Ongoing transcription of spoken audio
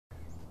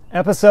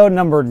Episode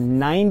number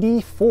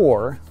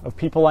 94 of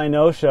People I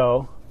Know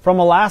show from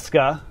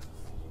Alaska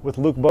with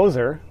Luke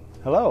Boser.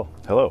 Hello.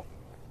 Hello.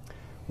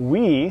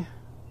 We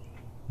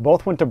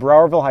both went to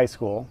Browerville High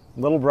School,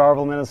 Little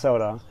Browerville,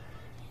 Minnesota.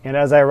 And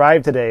as I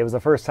arrived today, it was the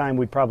first time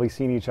we'd probably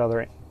seen each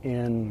other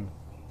in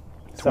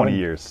 20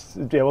 years.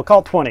 Yeah, we'll call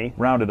it 20.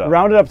 Round it up.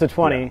 Round it up to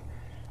 20. Yeah.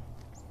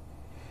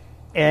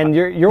 And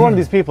you're one of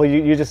these people,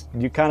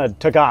 you kind of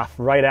took off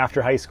right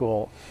after high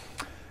school.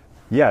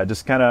 Yeah,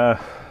 just kind of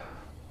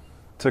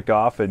took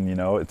off, and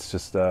it's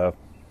just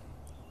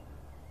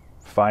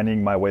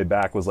finding my way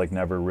back was like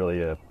never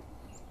really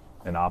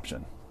an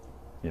option.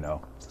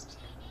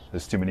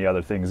 There's too many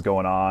other things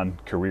going on,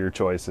 career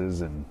choices,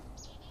 and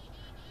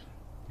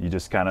you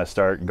just kind of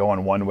start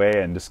going one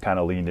way and just kind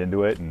of leaned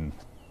into it, and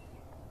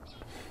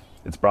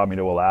it's brought me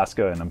to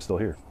Alaska, and I'm still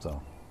here.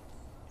 So,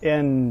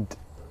 and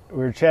we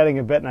were chatting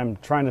a bit, and I'm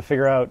trying to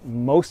figure out,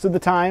 most of the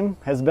time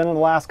has been in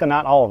Alaska,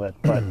 not all of it,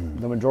 but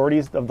the majority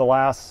of the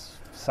last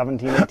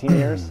 17, 18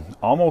 years?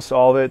 Almost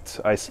all of it.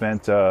 I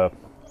spent, so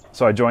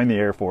I joined the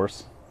Air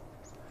Force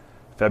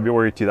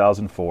February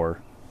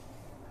 2004,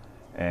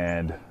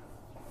 and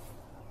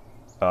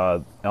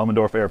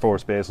Elmendorf Air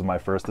Force Base was my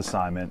first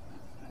assignment,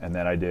 and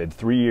then I did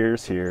 3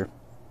 years here,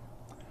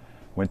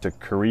 went to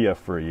Korea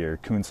for a year,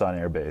 Kunsan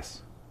Air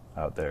Base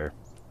out there.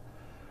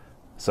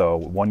 So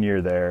 1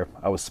 year there.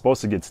 I was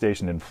supposed to get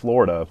stationed in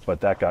Florida,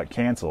 but that got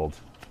canceled,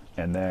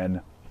 and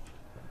then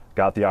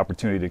got the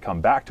opportunity to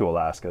come back to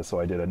Alaska, so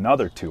I did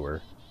another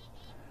tour,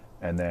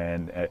 and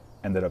then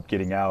ended up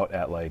getting out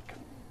at like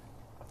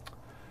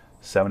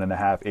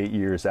 7.5, 8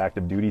 years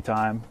active duty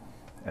time,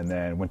 and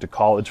then went to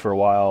college for a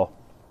while,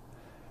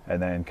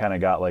 and then kind of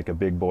got like a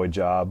big boy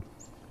job,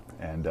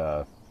 and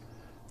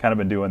kind of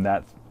been doing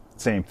that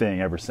same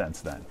thing ever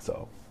since then.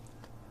 So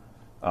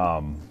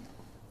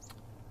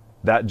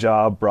that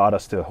job brought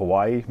us to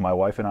Hawaii, my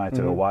wife and I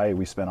to Hawaii.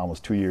 We spent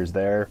almost 2 years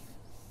there,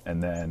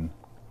 and then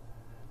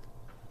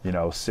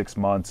 6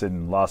 months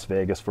in Las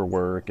Vegas for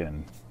work,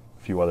 and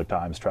a few other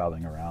times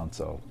traveling around.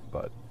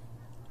 But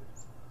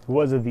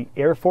was it the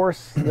Air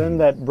Force then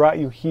that brought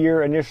you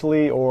here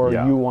initially, or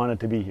you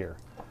wanted to be here?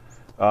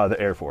 The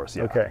Air Force,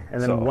 yeah. Okay,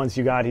 and then once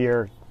you got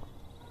here,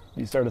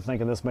 you started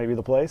thinking this might be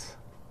the place?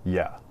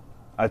 Yeah.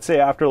 I'd say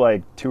after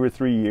like 2 or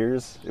 3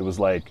 years, it was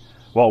like,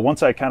 well,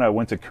 once I kind of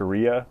went to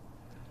Korea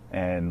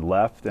and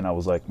left, and I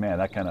was like, man,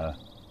 that kind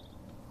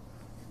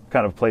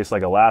of place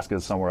like Alaska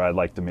is somewhere I'd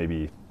like to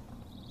maybe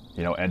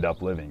end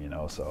up living,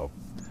 so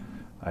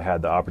I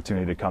had the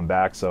opportunity to come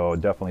back, so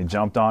definitely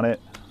jumped on it.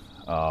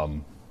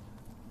 And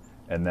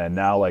then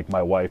now, like,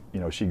 my wife,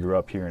 she grew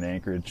up here in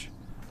Anchorage,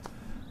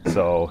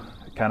 so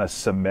it kind of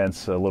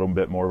cements a little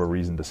bit more of a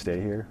reason to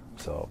stay here.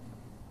 So,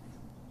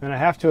 and I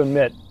have to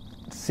admit,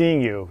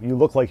 seeing you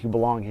look like you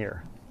belong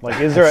here.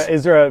 Like, is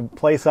there a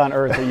place on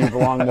earth that you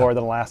belong more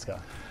than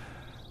Alaska?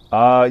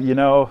 I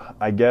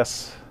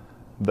guess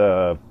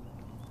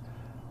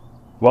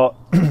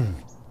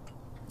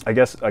I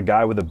guess a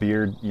guy with a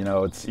beard,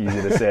 it's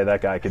easy to say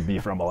that guy could be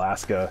from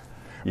Alaska.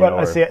 But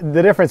I see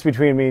the difference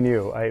between me and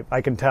you.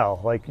 I can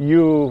tell. Like,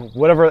 you,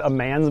 whatever a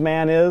man's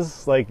man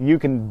is, like, you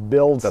can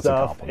build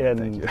stuff,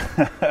 and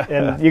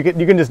and you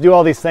can just do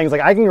all these things.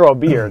 Like, I can grow a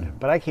beard,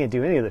 but I can't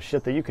do any of the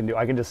shit that you can do.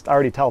 I can just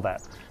already tell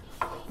that.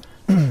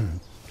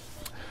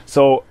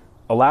 So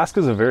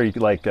Alaska's a very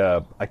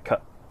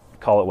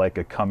call it like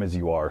a come as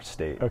you are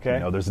state.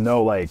 Okay. There's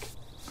no like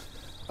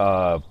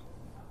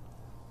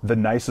the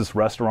nicest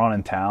restaurant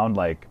in town.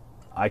 Like,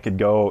 I could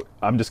go,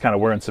 I'm just kind of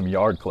wearing some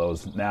yard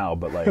clothes now,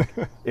 but like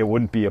it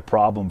wouldn't be a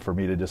problem for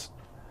me to just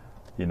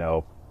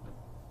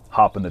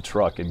hop in the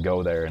truck and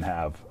go there and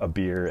have a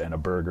beer and a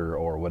burger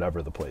or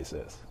whatever the place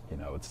is.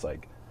 It's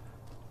like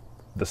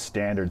the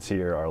standards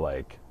here are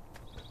like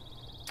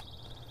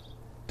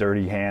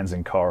dirty hands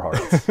and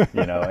Carhartts,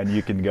 and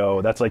you can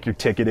go, that's like your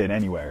ticket in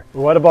anywhere.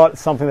 What about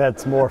something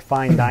that's more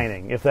fine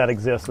dining, if that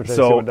exists, which I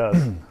assume it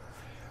does?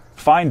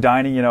 Fine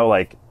dining,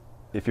 like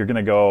if you're going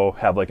to go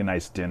have like a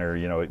nice dinner,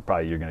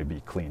 probably you're going to be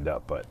cleaned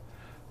up. But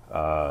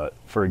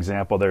for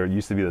example, there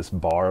used to be this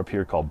bar up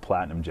here called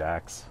Platinum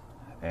Jack's,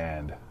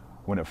 and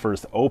when it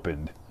first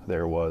opened,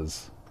 there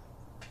was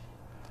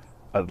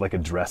like a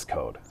dress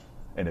code.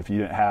 And if you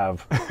didn't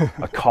have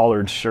a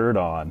collared shirt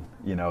on,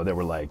 they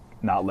were like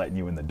not letting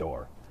you in the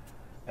door.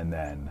 And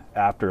then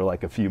after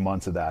like a few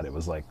months of that, it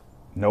was like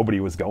nobody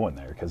was going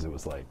there because it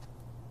was like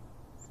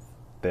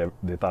they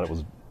thought it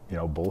was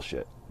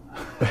bullshit.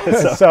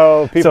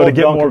 so people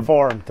don't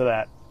conform to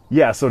that.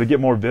 Yeah, so to get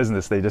more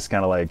business, they just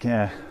kind of like,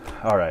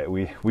 all right,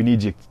 we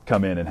need you to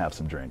come in and have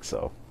some drinks.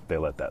 So they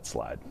let that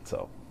slide.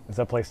 So is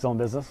that place still in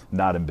business?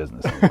 Not in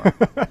business anymore.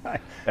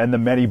 And the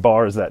many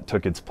bars that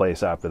took its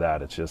place after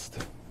that, it's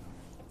just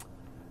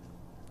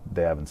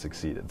they haven't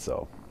succeeded.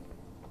 So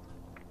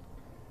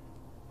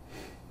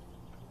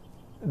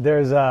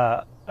there's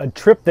a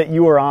trip that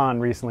you were on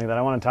recently that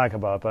I want to talk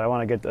about, but I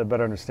want to get a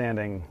better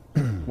understanding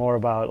more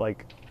about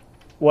like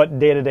what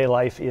day-to-day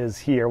life is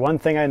here. One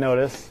thing I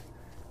noticed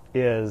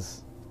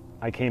is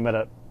I came at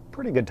a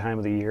pretty good time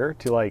of the year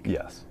to like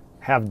yes.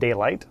 have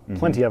daylight,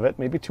 plenty of it,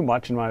 maybe too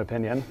much in my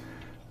opinion.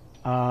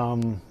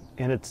 And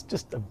it's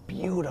just a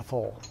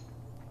beautiful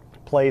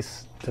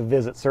place to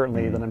visit,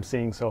 certainly, that I'm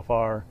seeing so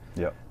far.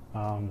 Yep.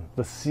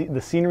 The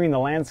scenery and the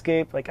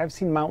landscape, like I've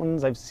seen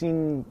mountains, I've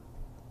seen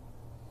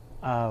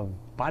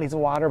bodies of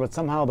water, but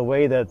somehow the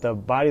way that the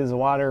bodies of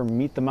water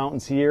meet the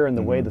mountains here and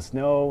the way the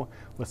snow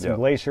with some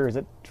glaciers,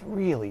 it's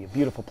really a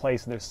beautiful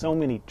place. And there's so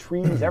many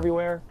trees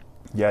everywhere.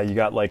 Yeah, you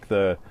got like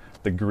the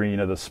green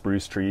of the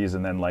spruce trees,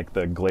 and then like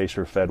the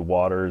glacier fed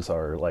waters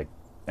are like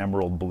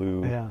emerald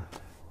blue. Yeah.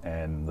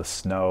 And the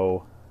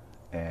snow,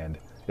 and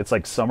it's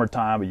like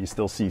summertime, but you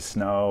still see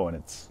snow,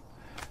 and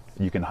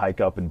you can hike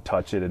up and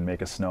touch it and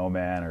make a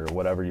snowman or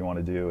whatever you want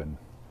to do. And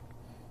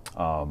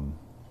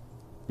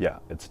yeah,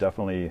 it's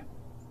definitely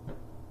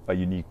a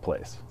unique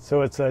place.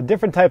 So it's a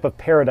different type of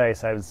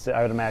paradise, I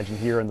would imagine,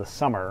 here in the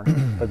summer,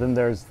 but then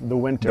there's the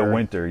winter. The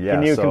winter, yeah.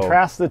 Can you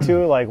contrast the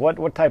two? Like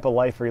what type of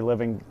life are you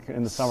living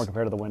in the summer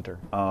compared to the winter?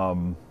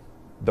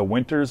 The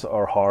winters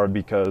are hard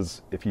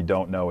because if you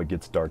don't know, it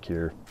gets dark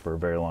here for a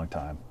very long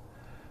time.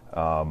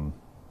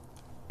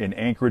 In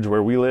Anchorage,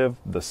 where we live,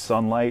 the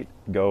sunlight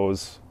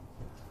goes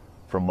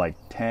from like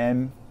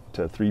 10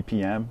 to 3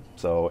 p.m.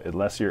 So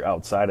unless you're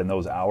outside in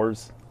those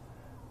hours,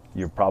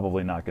 you're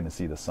probably not going to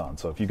see the sun.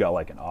 So if you got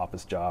like an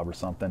office job or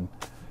something,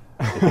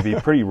 it could be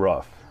pretty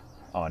rough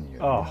on you.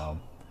 Oh.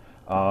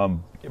 You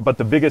know? But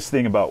the biggest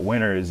thing about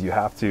winter is you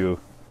have to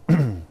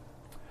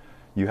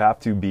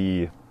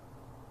be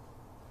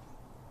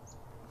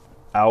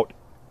out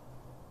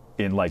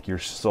in like your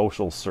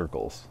social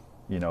circles.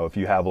 You know, if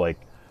you have like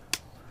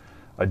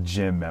a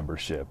gym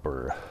membership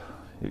or,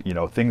 you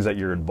know, things that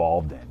you're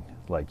involved in,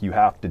 like you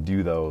have to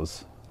do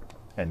those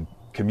and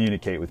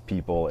communicate with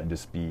people and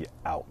just be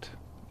out.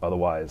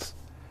 Otherwise,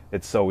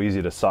 it's so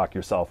easy to sock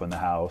yourself in the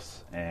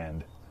house,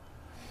 and,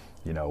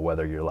 you know,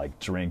 whether you're like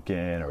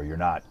drinking or you're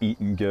not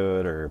eating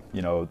good, or,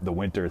 you know, the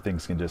winter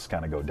things can just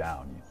kind of go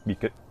down.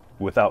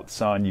 Without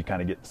sun, you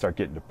kind of start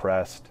getting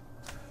depressed.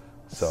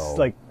 So it's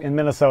like in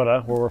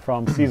Minnesota, where we're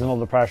from, seasonal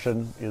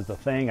depression is the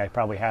thing. I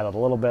probably had it a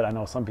little bit. I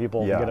know some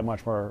people get it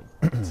much more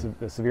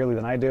severely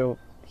than I do.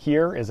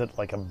 Here, is it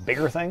like a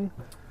bigger thing?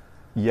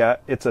 Yeah,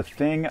 it's a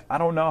thing. I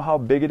don't know how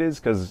big it is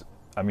because,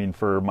 I mean,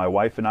 for my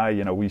wife and I,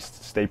 you know, we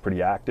stay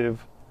pretty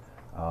active.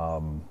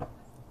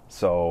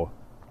 So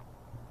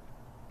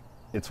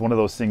it's one of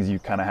those things you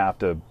kind of have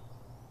to,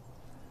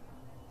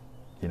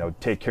 you know,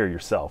 take care of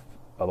yourself.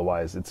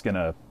 Otherwise, it's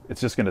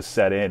just gonna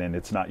set in, and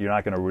you're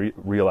not gonna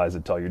realize it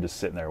until you're just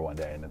sitting there one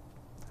day and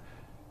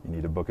you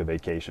need to book a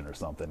vacation or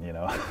something, you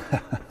know.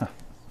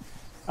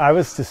 I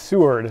was to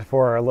Seward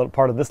for a little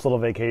part of this little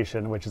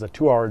vacation, which is a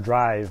 2-hour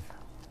drive.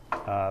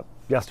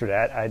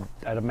 Yesterday,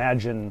 I'd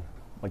imagine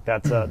like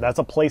that's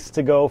a place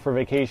to go for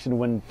vacation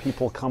when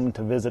people come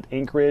to visit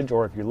Anchorage,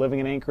 or if you're living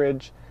in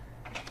Anchorage.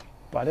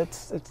 But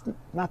it's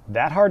not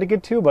that hard to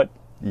get to. But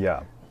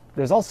yeah.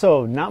 There's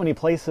also not many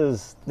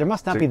places. There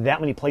must not be that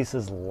many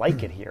places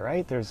like it here,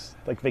 right? There's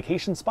like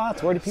vacation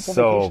spots. Where do people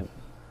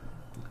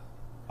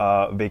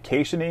vacation?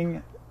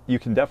 Vacationing, you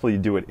can definitely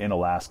do it in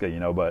Alaska,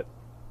 you know, but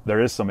there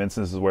is some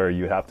instances where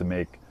you have to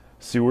make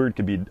Seward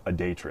could be a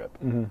day trip.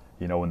 You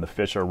know, when the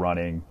fish are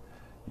running,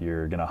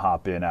 you're gonna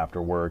hop in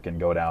after work and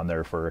go down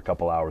there for a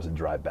couple hours and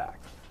drive back.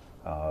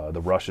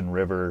 The Russian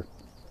River,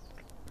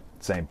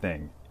 same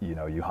thing. You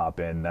know, you hop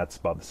in. That's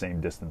about the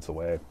same distance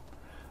away.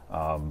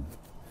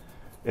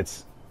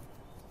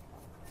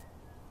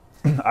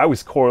 I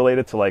was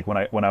correlated to like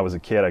when I was a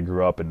kid, I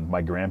grew up and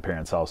my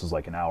grandparents' house was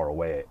like an hour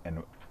away,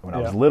 and when I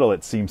was little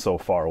it seemed so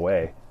far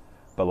away,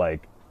 but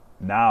like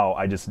now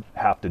I just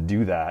have to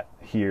do that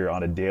here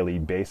on a daily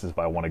basis if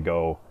I want to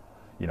go,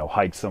 you know,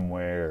 hike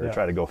somewhere or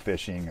try to go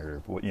fishing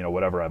or, you know,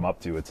 whatever I'm up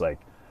to. It's like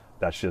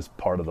that's just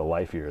part of the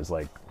life here, is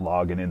like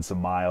logging in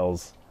some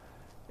miles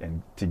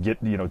and to get,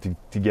 you know,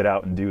 to get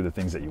out and do the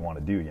things that you want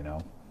to do, you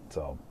know.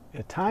 So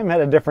time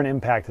had a different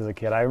impact as a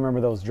kid. I remember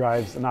those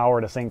drives an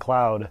hour to St.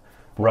 Cloud.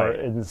 Right.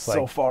 It's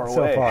so like, far away.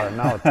 So far.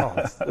 Now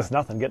it's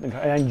nothing.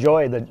 I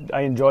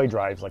enjoy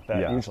drives like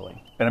that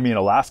usually. And I mean,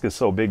 Alaska's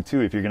so big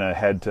too. If you're going to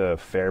head to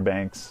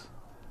Fairbanks,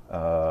 you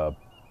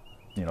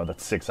know,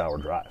 that's a 6-hour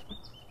drive.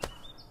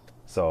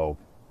 So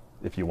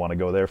if you want to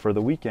go there for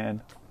the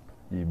weekend,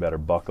 you better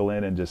buckle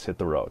in and just hit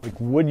the road. Like,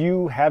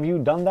 have you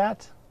done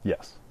that?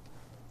 Yes.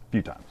 A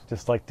few times.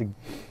 Just like to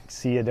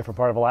see a different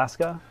part of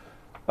Alaska?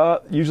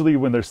 Usually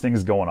when there's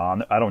things going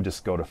on, I don't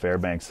just go to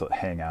Fairbanks to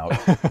hang out.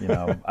 You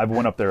know, I've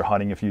went up there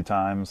hunting a few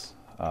times.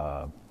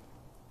 But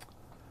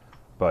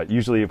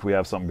usually if we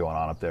have something going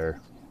on up there,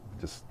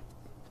 just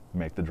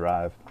make the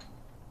drive.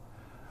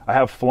 I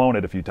have flown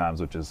it a few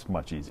times, which is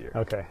much easier.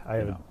 Okay,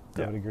 I would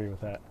agree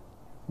with that.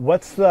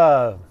 What's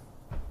the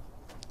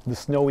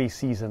snowy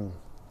season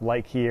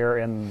like here,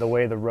 and the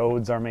way the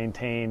roads are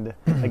maintained,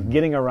 like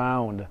getting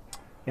around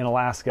in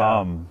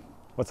Alaska?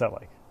 What's that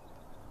like?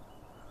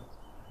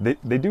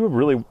 They do a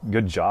really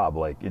good job,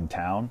 like in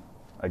town,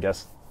 I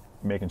guess,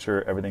 making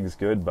sure everything's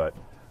good. But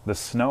the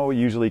snow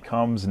usually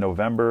comes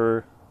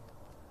November,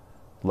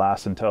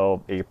 lasts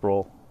until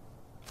April,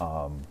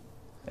 and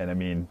I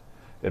mean,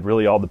 it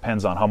really all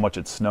depends on how much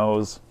it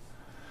snows.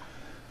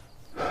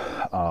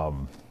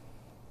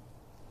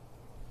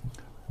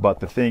 But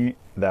the thing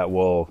that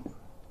will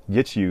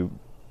get you,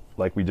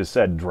 like we just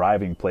said,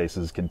 driving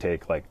places can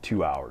take like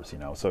 2 hours, you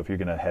know. So if you're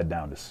going to head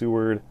down to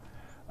Seward,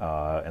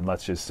 and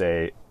let's just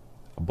say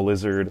a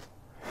blizzard,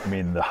 I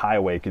mean, the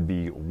highway could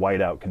be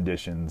whiteout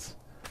conditions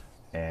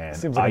and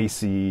seems like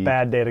icy. A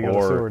bad day to go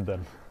to Seward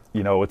then.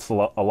 You know, it's a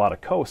lot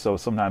of coast, so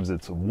sometimes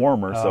it's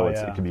warmer, so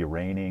it could be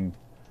raining,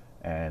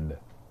 and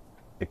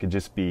it could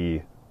just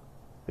be,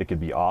 it could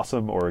be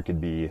awesome or it could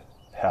be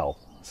hell.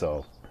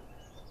 So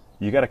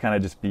you got to kind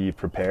of just be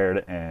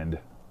prepared and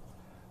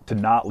to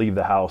not leave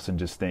the house and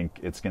just think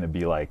it's going to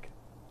be like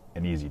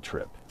an easy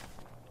trip,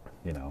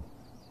 you know.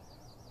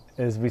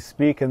 As we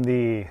speak in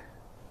the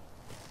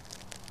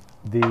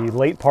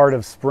late part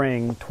of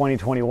spring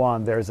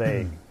 2021, there's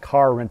a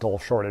car rental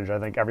shortage, I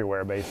think,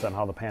 everywhere based on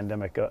how the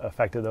pandemic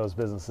affected those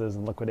businesses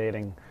and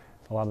liquidating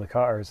a lot of the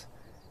cars.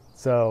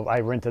 So I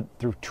rented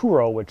through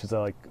Turo, which is a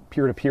like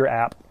peer-to-peer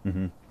app.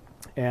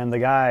 And the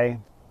guy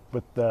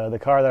with the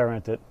car that I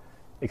rented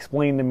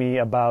explained to me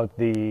about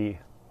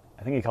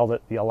I think he called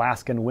it the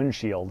Alaskan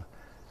windshield,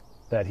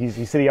 that he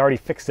said he already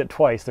fixed it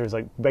twice. There's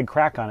a big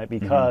crack on it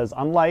because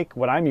unlike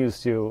what I'm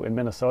used to in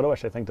Minnesota,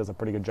 which I think does a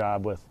pretty good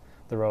job with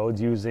the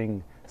roads,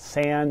 using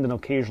sand and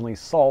occasionally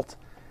salt,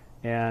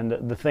 and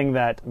the thing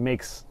that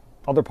makes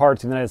other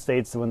parts of the United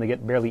States, when they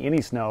get barely any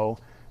snow,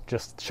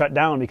 just shut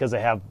down because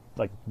they have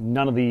like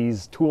none of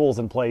these tools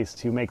in place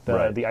to make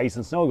the ice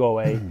and snow go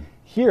away.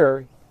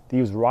 Here, they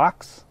use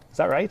rocks. Is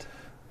that right?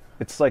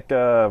 It's like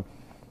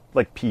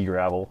pea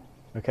gravel.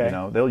 Okay. You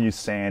know, they'll use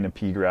sand and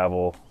pea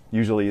gravel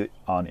usually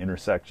on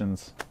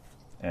intersections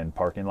and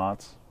parking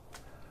lots,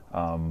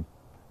 and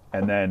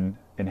then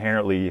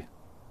inherently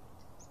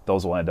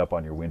those will end up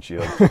on your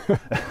windshield.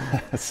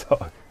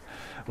 So,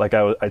 like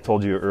I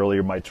told you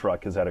earlier, my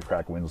truck has had a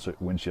cracked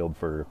windshield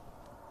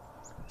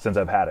since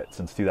I've had it,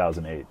 since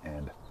 2008,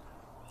 and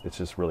it's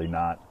just really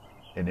not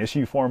an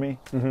issue for me.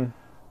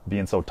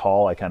 Being so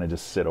tall, I kind of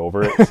just sit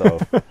over it, so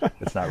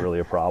it's not really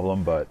a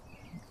problem. But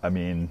I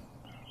mean,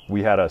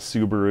 we had a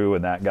Subaru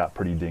and that got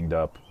pretty dinged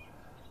up,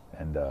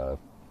 and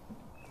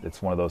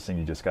it's one of those things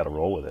you just got to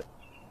roll with it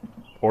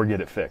or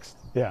get it fixed.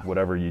 Yeah,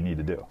 whatever you need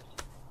to do.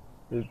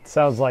 It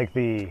sounds like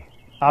the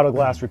auto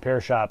glass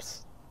repair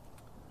shops,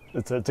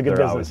 it's a good They're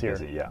business here.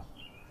 Busy, yeah.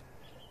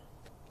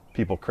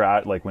 People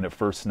crash, like when it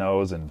first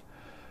snows, and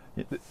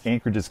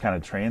Anchorage is kind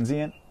of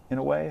transient in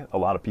a way. A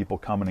lot of people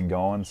coming and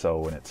going, so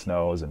when it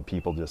snows and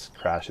people just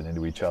crashing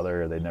into each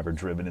other, they've never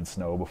driven in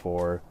snow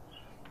before,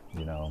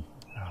 you know.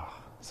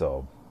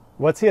 So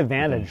what's the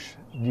advantage,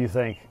 do you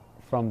think,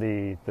 from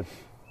the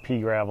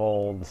pea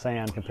gravel, the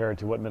sand, compared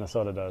to what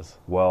Minnesota does?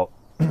 Well,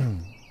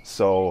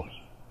 so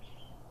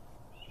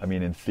I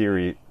mean, in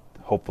theory,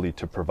 hopefully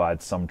to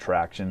provide some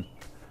traction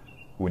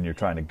when you're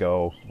trying to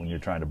go, when you're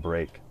trying to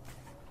brake.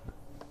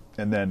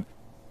 And then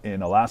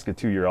in Alaska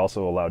too, you're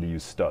also allowed to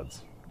use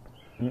studs.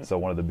 So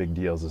one of the big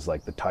deals is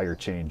like the tire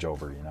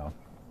changeover, you know.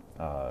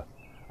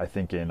 I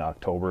think in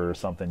October or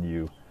something,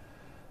 you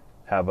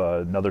have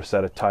another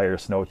set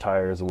of snow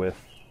tires with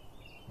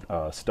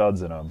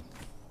studs in them,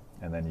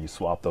 and then you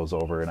swap those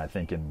over. And I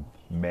think in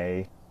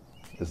May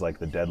is like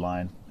the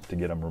deadline to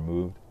get them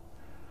removed.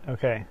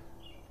 Okay.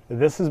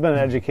 This has been an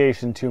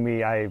education to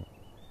me. I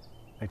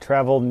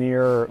traveled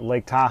near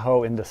Lake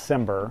Tahoe in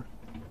December,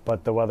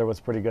 but the weather was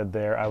pretty good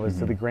there. I was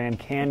to the Grand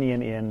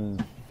Canyon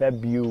in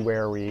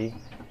February,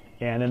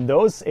 and in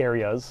those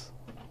areas,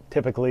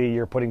 typically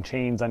you're putting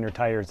chains on your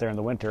tires there in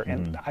the winter,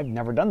 and I've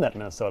never done that in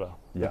Minnesota.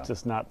 Yeah. It's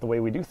just not the way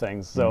we do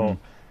things. So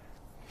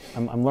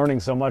I'm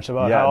learning so much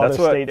about how other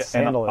states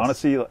handle it.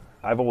 Honestly,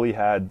 I've only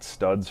had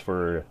studs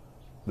for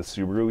the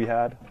Subaru we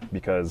had,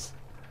 because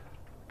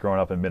growing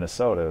up in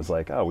Minnesota, it was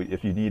like, oh,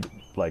 if you need,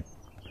 like,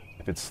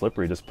 if it's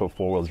slippery, just put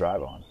four-wheel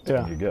drive on,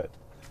 and you're good.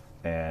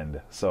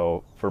 And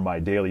so for my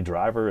daily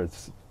driver,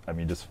 it's, I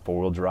mean, just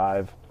four-wheel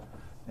drive,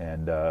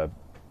 and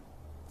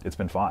it's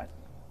been fine.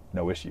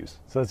 No issues.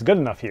 So it's good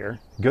enough here.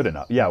 Good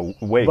enough, yeah,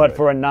 way But good.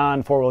 for a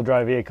non-four-wheel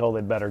drive vehicle,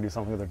 they'd better do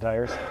something with their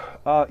tires?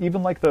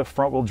 Even like the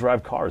front-wheel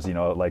drive cars, you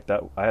know, like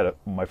that. I had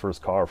my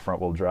first car,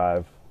 front-wheel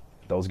drive.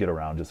 Those get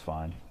around just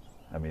fine.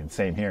 I mean,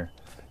 same here.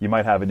 You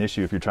might have an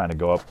issue if you're trying to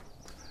go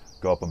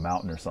up a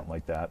mountain or something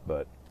like that,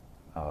 but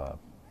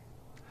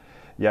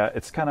yeah,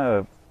 it's kind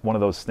of one of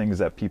those things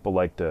that people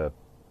like to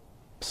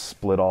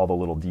split all the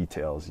little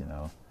details, you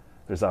know.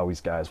 There's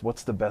always guys,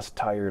 what's the best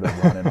tire to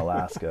run in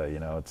Alaska? You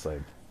know, it's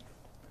like,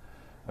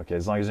 okay,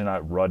 as long as you're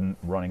not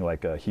running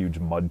like a huge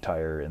mud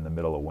tire in the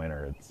middle of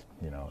winter, it's,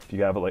 you know, if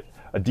you have like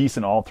a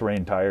decent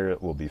all-terrain tire,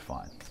 it will be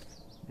fine.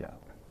 Yeah.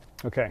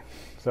 Okay,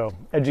 so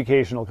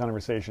educational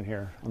conversation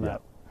here on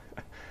that.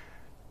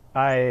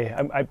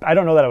 I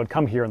don't know that I would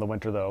come here in the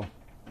winter though,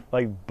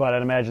 like, but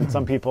I'd imagine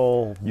some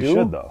people do. You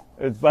should though.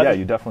 But yeah,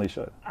 you definitely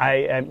should.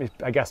 I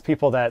guess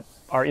people that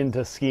are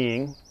into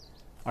skiing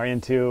are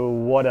into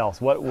what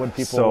else? What would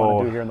people want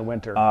to do here in the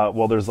winter?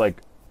 Well,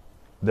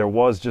 there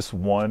was just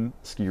one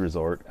ski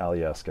resort,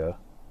 Alyeska,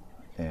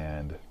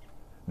 and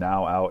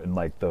now out in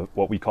like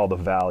what we call the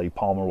Valley,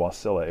 Palmer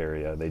Wasilla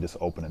area, they just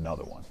opened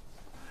another one.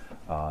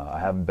 I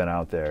haven't been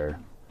out there,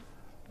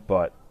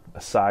 but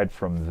aside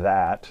from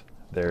that,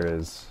 there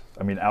is,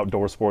 I mean,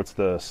 outdoor sports,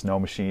 the snow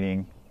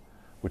machining,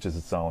 which is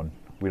its own.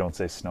 We don't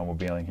say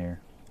snowmobiling here.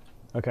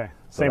 Okay,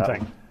 So same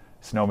thing.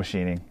 Snow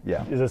machining,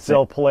 yeah. Is it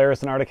still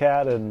Polaris and Arctic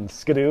Cat and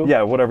Skidoo?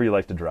 Yeah, whatever you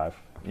like to drive.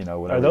 You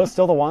know, whatever. Are those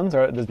still the ones,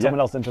 or did someone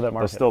else enter that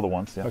market? Those still the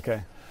ones, yeah.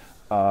 Okay.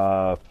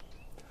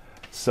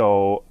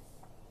 So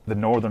the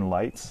Northern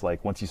Lights,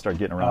 like once you start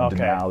getting around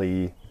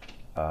Denali,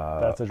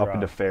 That's a up draw.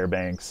 into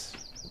Fairbanks,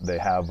 they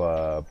have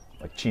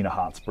like Chena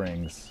Hot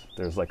Springs.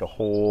 There's like a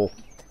whole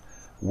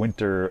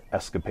winter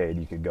escapade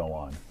you could go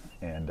on,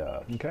 and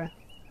Okay.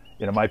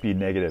 it might be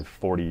negative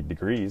 40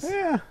 degrees.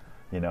 Yeah.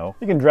 You know.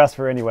 You can dress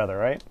for any weather,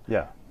 right?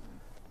 Yeah.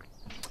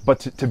 But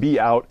to be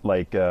out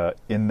like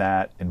in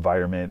that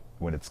environment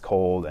when it's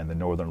cold and the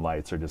Northern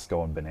Lights are just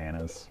going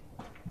bananas,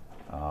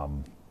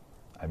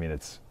 I mean,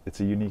 it's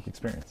a unique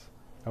experience.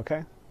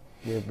 Okay.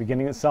 You're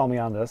beginning to sell me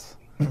on this.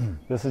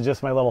 This is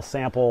just my little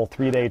sample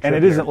 3-day trip. And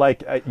it here. isn't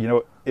like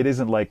it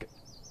isn't like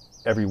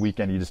every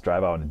weekend you just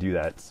drive out and do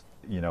that. It's,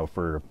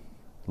 for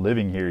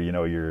living here,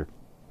 you're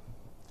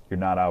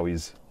not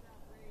always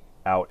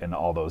out in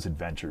all those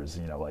adventures,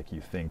 like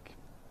you think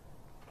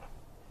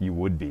you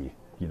would be,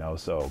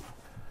 so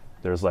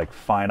there's like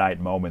finite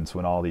moments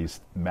when all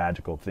these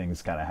magical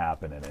things kind of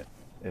happen, and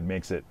it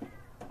makes it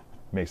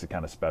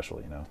kind of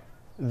special,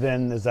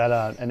 Then is that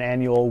an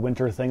annual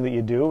winter thing that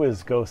you do,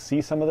 is go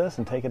see some of this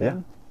and take it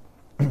in?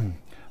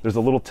 There's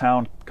a little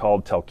town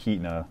called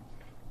Talkeetna,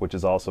 which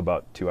is also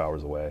about 2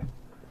 hours away,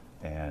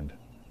 and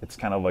it's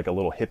kind of like a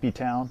little hippie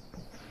town.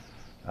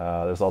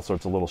 There's all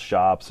sorts of little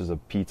shops. There's a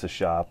pizza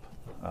shop,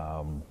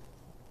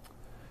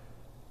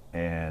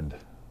 and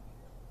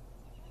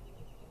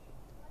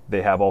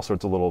they have all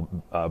sorts of little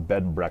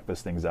bed and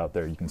breakfast things out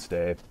there you can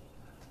stay.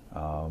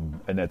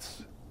 And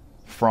it's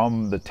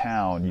from the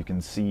town you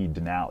can see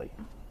Denali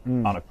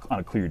on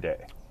a clear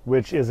day.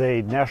 Which is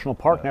a national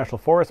park, national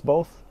forest,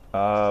 both?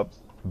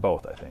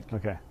 Both, I think.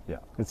 Okay. Yeah.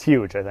 It's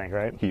huge, I think,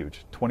 right?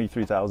 Huge.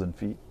 23,000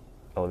 feet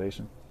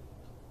elevation,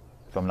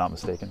 if I'm not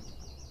mistaken.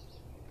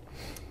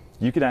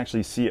 You can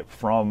actually see it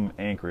from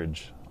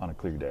Anchorage on a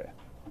clear day,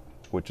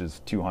 which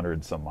is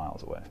 200 some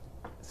miles away.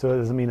 So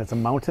does it mean it's a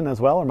mountain as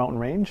well, or mountain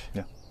range?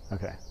 Yeah.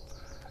 Okay.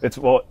 It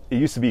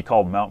used to be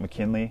called Mount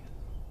McKinley.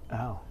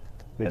 Oh.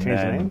 They and changed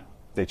the then name?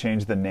 They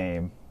changed the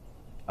name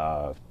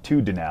to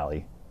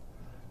Denali,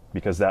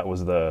 because that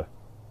was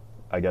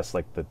I guess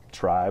like the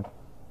tribe,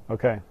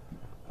 Okay.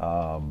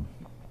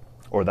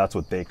 or that's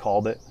what they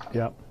called it.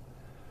 Yep.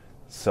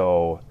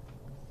 So,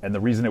 and the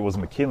reason it was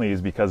McKinley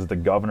is because the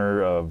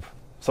governor of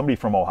somebody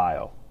from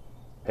Ohio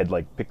had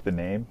like picked the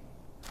name.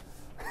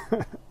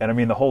 And I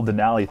mean, the whole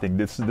Denali thing,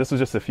 this was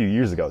just a few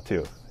years ago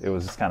too. It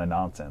was just kind of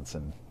nonsense,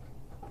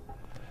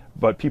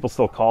 but people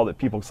still called it,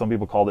 some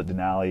people called it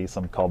Denali,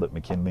 some called it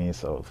McKinley,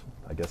 so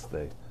I guess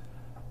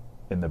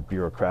in the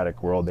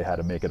bureaucratic world, they had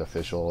to make it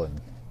official. And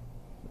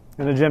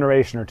In a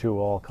generation or two,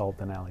 we'll all call it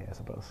Denali, I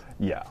suppose.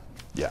 yeah.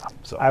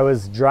 So I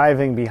was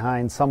driving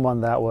behind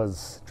someone that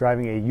was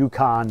driving a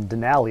Yukon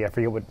Denali. I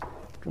forget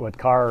what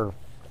car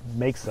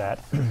makes that,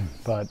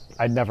 but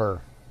I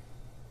never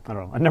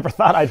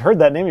thought I'd heard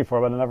that name before,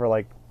 but I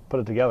never put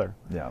it together.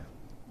 Yeah.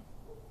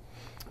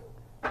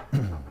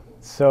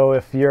 So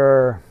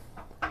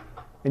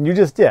and you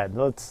just did.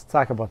 Let's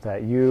talk about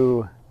that.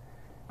 You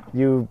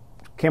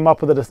came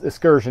up with an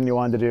excursion you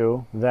wanted to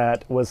do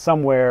that was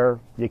somewhere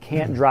you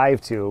can't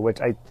drive to,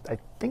 which I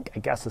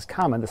guess is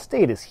common. The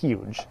state is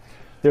huge.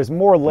 There's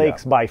more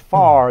lakes by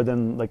far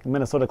than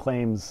Minnesota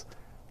claims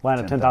land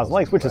of 10,000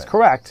 lakes, which is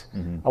correct.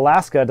 Mm-hmm.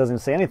 Alaska doesn't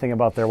say anything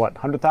about their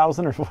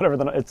 100,000 or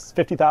whatever. It's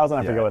 50,000.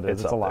 I forget what it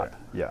is. It's a lot.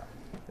 There. Yeah,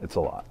 it's a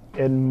lot.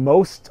 In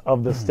most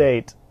of the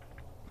state,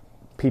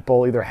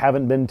 people either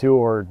haven't been to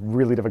or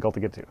really difficult to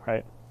get to,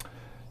 right?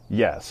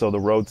 Yeah, so the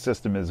road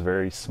system is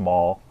very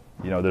small.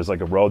 There's like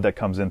a road that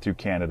comes in through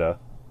Canada,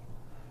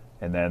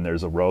 and then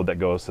there's a road that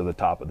goes to the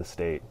top of the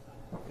state.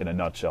 In a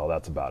nutshell,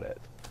 that's about it.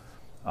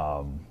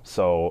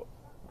 So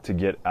to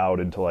get out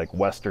into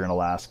western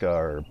Alaska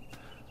or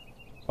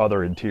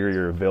other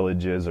interior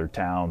villages or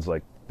towns,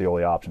 the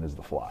only option is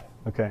to fly.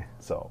 Okay.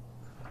 So.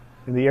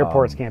 And the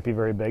airports can't be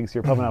very big, so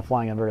you're probably not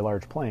flying on very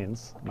large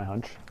planes, my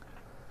hunch.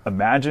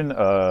 Imagine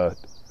a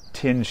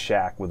tin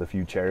shack with a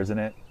few chairs in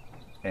it,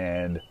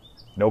 and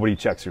nobody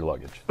checks your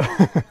luggage.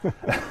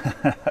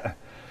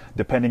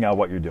 Depending on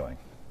what you're doing.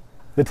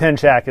 The tin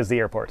shack is the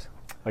airport,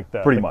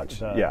 pretty much.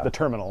 The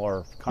terminal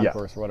or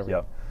concourse or whatever.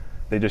 Yeah.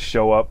 They just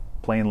show up,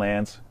 plane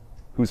lands.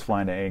 Who's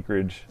flying to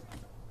Anchorage?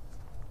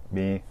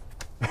 Me.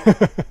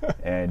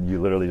 And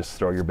you literally just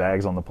throw your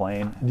bags on the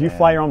plane. Do you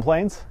fly your own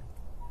planes?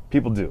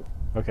 People do.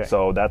 Okay.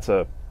 So that's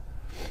on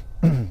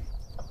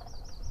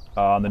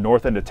the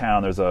north end of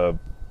town, there's a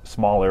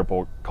small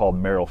airport called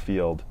Merrill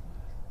Field,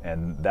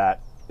 and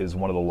that is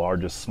one of the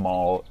largest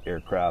small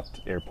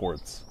aircraft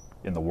airports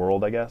in the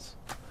world, I guess.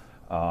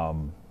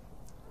 And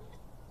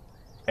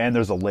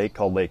there's a lake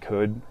called Lake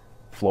Hood,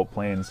 float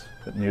planes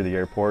near the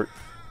airport.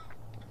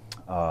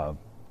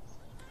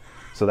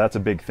 So that's a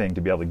big thing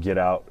to be able to get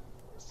out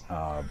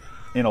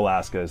in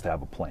Alaska, is to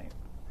have a plane.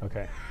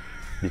 Okay.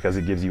 Because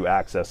it gives you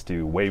access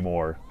to way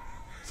more,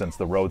 since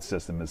the road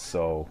system is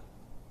so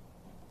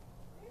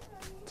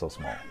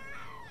small.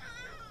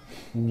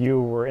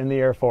 You were in the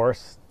Air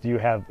Force. Do you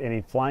have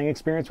any flying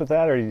experience with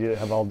that, or do you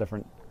have all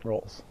different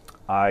roles?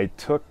 I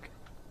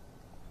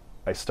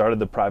started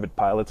the private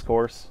pilot's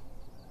course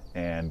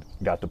and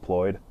got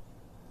deployed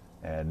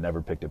and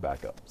never picked it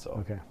back up. So.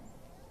 Okay.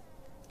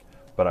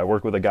 But I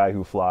work with a guy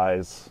who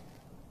flies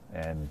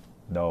and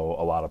know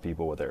a lot of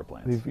people with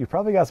airplanes. You've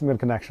probably got some good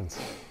connections.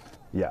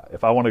 Yeah,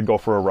 if I want to go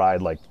for a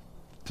ride like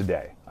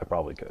today, I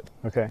probably could.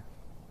 Okay.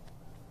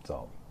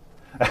 So.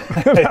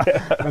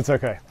 That's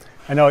okay.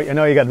 I know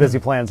you got busy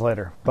plans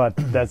later, but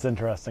that's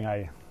interesting.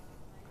 I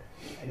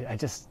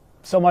just,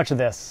 so much of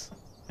this,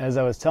 as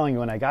I was telling you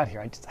when I got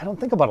here, I don't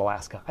think about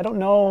Alaska. I don't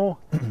know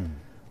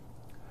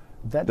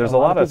that there's a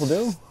lot of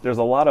people do. There's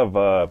a lot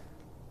of,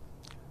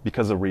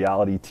 because of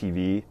reality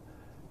TV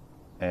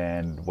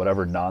and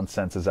whatever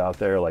nonsense is out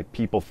there, like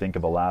people think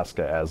of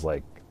Alaska as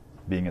like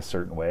being a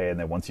certain way, and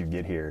then once you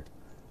get here,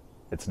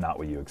 it's not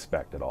what you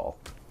expect at all.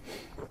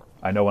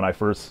 I know when I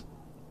first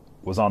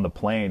was on the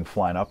plane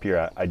flying up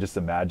here, I just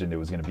imagined it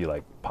was going to be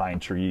like pine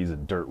trees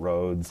and dirt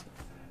roads,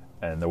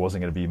 and there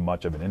wasn't going to be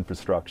much of an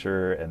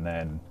infrastructure. And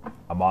then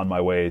I'm on my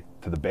way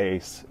to the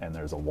base, and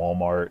there's a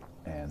Walmart,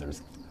 and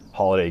there's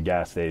holiday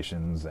gas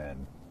stations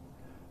and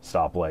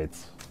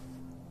stoplights,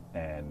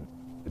 and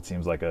it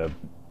seems like a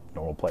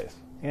normal place.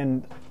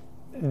 And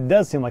it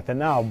does seem like that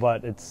now,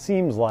 but it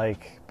seems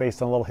like,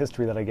 based on a little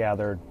history that I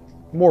gathered,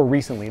 more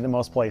recently than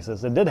most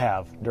places, it did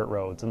have dirt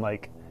roads. And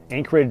like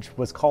Anchorage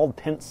was called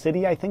Tent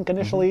City, I think,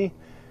 initially. Mm-hmm.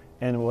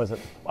 And was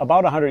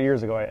about 100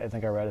 years ago, I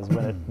think I read, is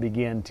when it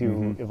began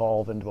to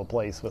evolve into a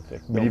place with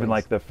it. But even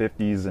like the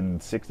 50s and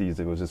 60s,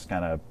 it was just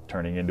kind of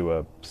turning into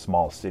a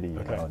small city.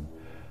 You know? And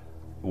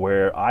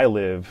where I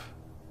live,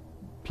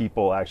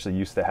 people actually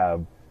used to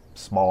have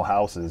small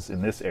houses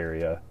in this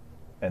area,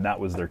 and that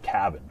was their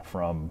cabin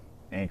from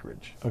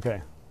Anchorage.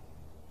 Okay.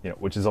 You know,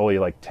 which is only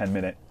like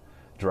 10-minute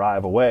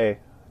drive away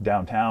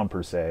downtown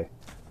per se,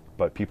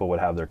 but people would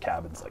have their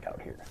cabins like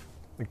out here.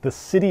 Like the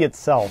city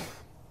itself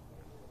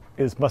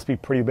must be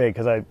pretty big,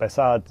 because I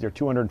saw there are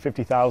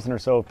 250,000 or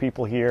so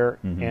people here,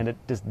 and it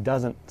just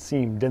doesn't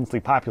seem densely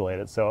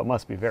populated, so it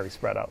must be very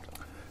spread out.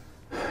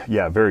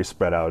 Yeah, very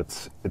spread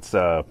out. It's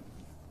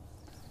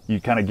you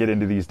kind of get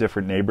into these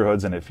different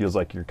neighborhoods, and it feels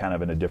like you're kind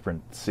of in a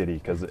different city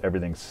because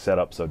everything's set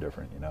up so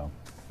different, you know,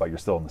 but you're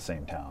still in the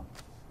same town.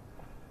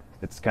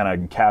 It's kind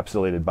of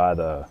encapsulated by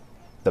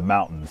the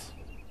mountains,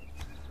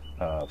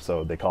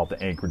 so they call it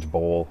the Anchorage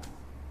Bowl.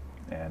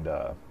 And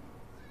I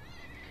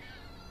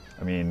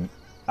mean,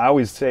 I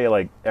always say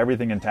like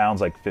everything in town's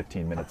like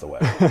 15 minutes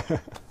away,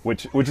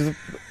 which is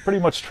pretty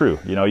much true.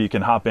 You know, you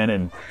can hop in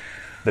and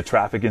the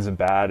traffic isn't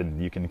bad,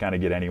 and you can kind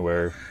of get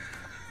anywhere.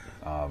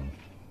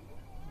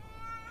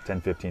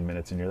 10-15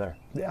 minutes and you're there.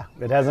 Yeah,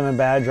 it hasn't been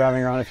bad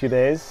driving around a few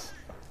days.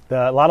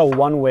 A lot of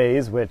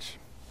one-ways, which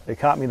it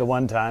caught me the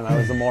one time. I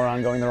was the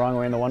moron going the wrong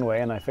way in the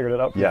one-way, and I figured it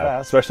out pretty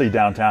fast. Especially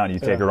downtown.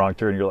 You take a wrong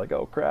turn, you're like,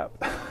 oh, crap.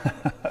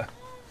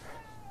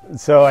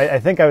 So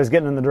I think I was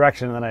getting in the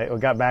direction, and then I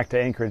got back to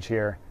Anchorage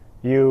here.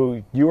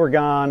 You were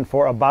gone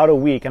for about a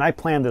week, and I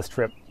planned this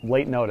trip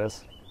late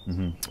notice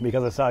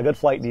because I saw a good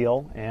flight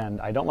deal, and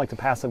I don't like to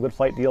pass up good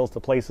flight deals to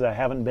places I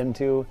haven't been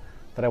to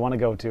that I want to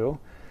go to.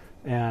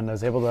 And I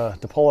was able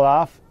to pull it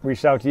off,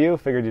 reached out to you,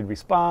 figured you'd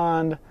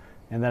respond,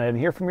 and then I didn't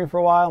hear from you for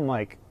a while. I'm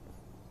like,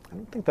 I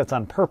don't think that's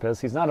on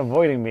purpose. He's not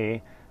avoiding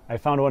me. I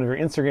found one of your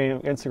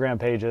Instagram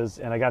pages,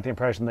 and I got the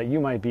impression that you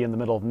might be in the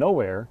middle of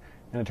nowhere,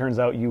 and it turns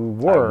out you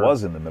were. I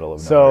was in the middle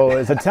of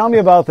nowhere. So tell me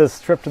about this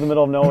trip to the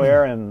middle of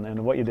nowhere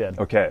and what you did.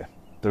 Okay,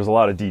 there's a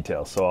lot of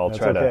details, so I'll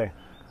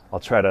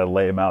try to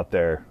lay them out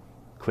there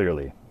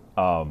clearly.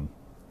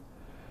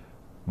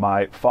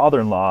 My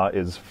father-in-law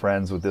is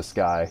friends with this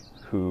guy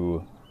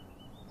who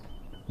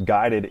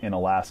guided in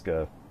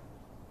Alaska,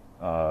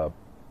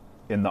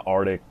 in the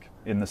Arctic,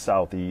 in the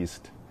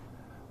Southeast,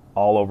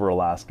 all over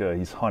Alaska.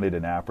 He's hunted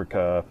in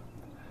Africa,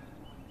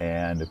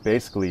 and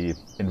basically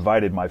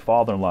invited my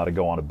father-in-law to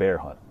go on a bear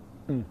hunt.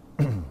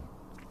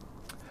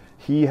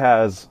 He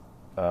has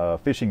a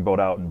fishing boat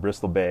out in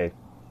Bristol Bay,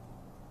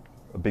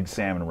 a big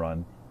salmon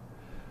run,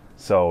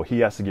 so he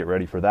has to get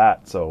ready for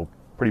that. So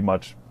pretty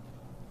much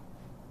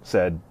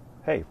said,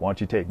 hey, why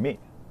don't you take me?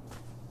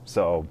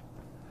 So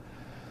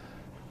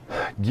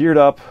geared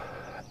up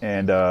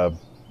and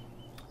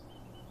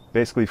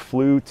basically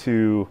flew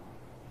to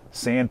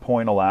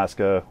Sandpoint,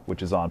 Alaska,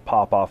 which is on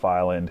Popoff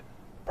Island,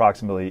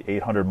 approximately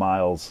 800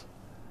 miles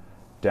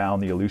down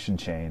the Aleutian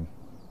chain.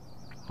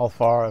 How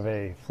far of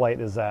a flight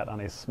is that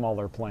on a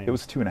smaller plane? It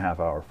was a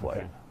 2.5-hour flight.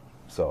 Okay.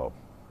 So,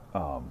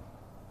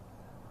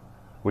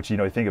 which, you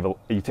know, you take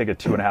a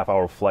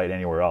 2.5-hour flight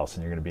anywhere else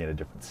and you're going to be in a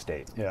different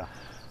state. Yeah.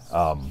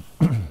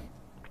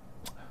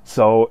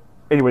 So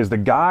anyways, the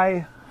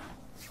guy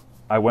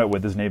I went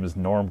with, his name is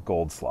Norm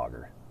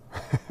Goldslager.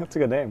 That's a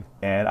good name.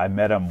 And I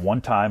met him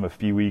one time a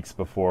few weeks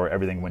before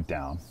everything went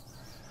down.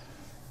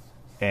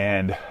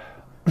 And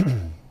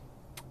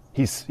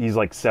he's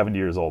like 70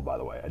 years old, by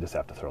the way. I just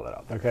have to throw that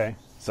out there. Okay.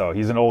 So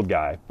he's an old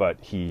guy, but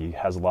he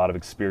has a lot of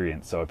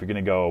experience. So if you're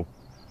going to go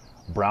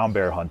brown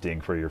bear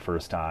hunting for your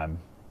first time,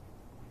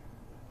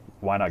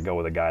 why not go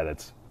with a guy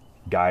that's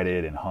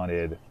guided and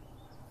hunted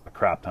a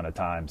crap ton of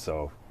times,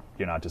 so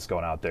you're not just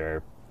going out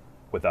there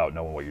without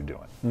knowing what you're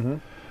doing. Mm-hmm.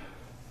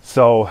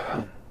 So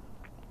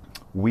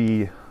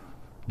we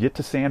get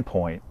to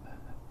Sandpoint,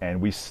 and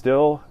we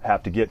still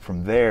have to get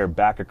from there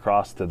back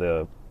across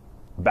to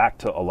back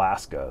to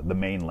Alaska, the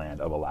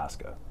mainland of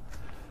Alaska.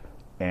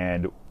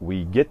 And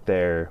we get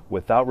there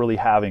without really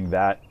having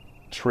that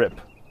trip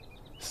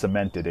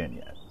cemented in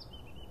yet.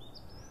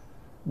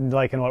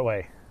 Like in what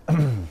way?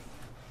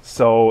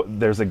 So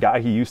there's a guy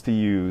he used to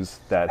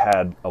use that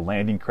had a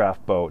landing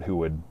craft boat who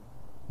would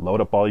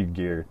load up all your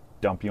gear,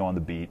 dump you on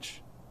the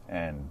beach,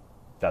 and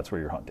that's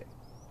where you're hunting.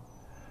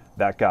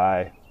 That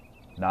guy,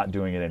 not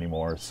doing it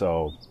anymore.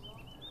 So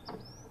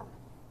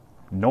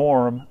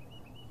Norm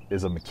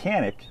is a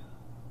mechanic,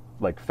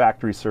 like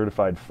factory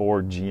certified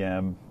Ford,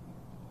 GM,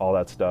 all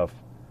that stuff.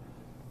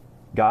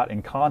 Got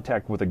in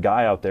contact with a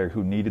guy out there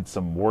who needed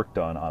some work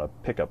done on a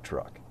pickup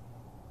truck.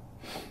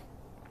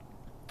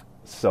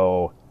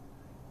 So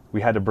we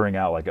had to bring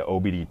out like an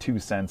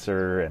OBD2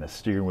 sensor and a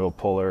steering wheel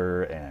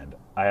puller, and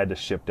I had to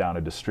ship down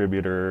a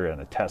distributor and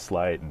a test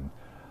light and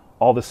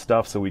all this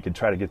stuff so we could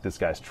try to get this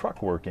guy's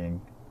truck working,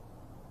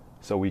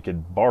 so we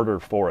could barter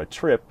for a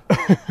trip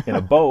in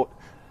a boat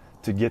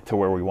to get to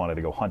where we wanted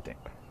to go hunting.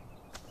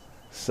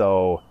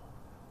 So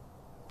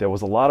there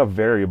was a lot of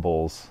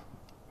variables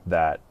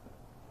that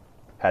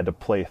had to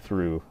play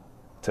through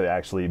to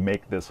actually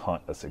make this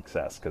hunt a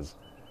success, because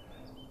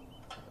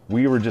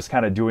we were just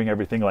kind of doing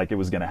everything like it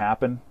was going to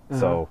happen. Uh-huh.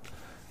 So,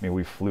 I mean,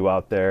 we flew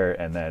out there,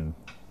 and then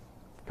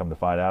come to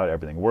find out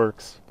everything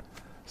works.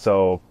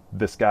 So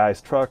this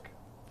guy's truck,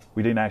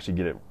 we didn't actually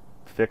get it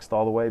fixed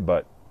all the way,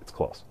 but it's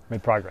close.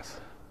 Made progress.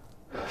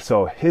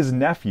 So his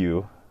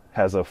nephew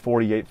has a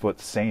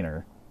 48-foot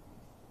seiner,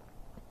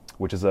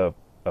 which is a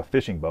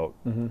fishing boat.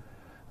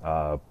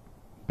 Mm-hmm.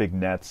 Big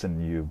nets,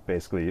 and you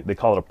basically, they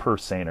call it a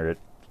purse seiner. It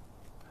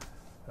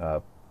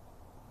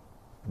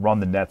run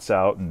the nets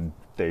out, and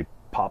they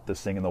pop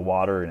this thing in the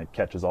water, and it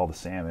catches all the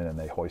salmon, and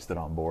they hoist it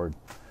on board.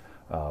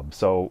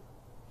 So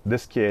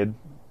this kid,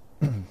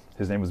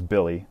 his name was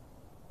Billy,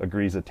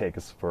 agrees to take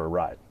us for a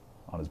ride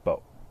on his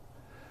boat.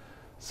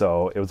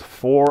 So it was a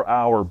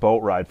 4-hour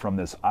boat ride from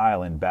this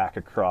island back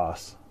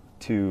across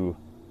to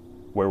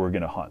where we're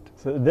going to hunt.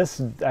 So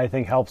this, I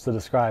think, helps to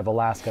describe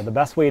Alaska. The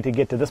best way to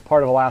get to this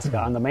part of Alaska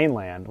on the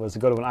mainland was to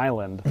go to an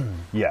island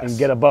yes. and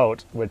get a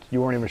boat, which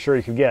you weren't even sure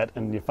you could get,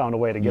 and you found a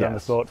way to get on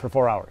this boat for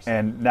 4 hours.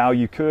 And now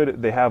you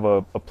could, they have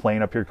a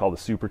plane up here called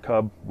the Super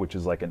Cub, which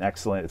is like an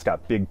excellent, it's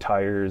got big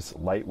tires,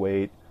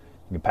 lightweight.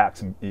 You can pack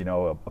some,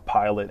 a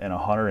pilot and a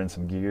hunter and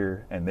some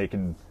gear, and they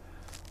can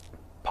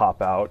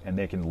pop out and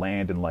they can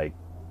land in like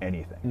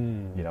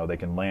anything. They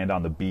can land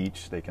on the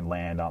beach, they can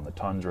land on the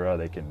tundra,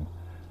 they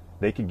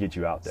can get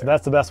you out there. So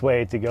that's the best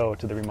way to go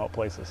to the remote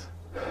places.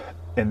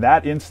 In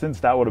that instance,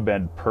 that would have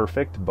been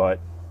perfect, but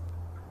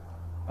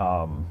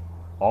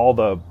all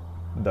the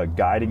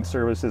guiding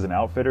services and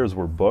outfitters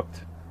were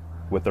booked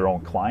with their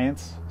own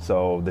clients.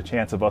 So the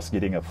chance of us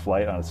getting a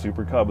flight on a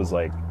Super Cub was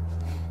like,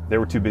 they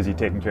were too busy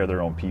taking care of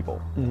their own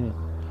people. Mm-hmm.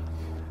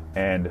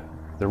 And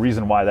the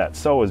reason why that's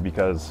so is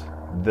because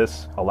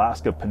this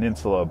Alaska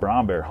Peninsula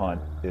brown bear hunt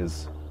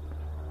is,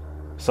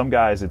 some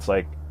guys, it's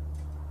like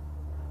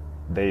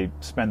they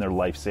spend their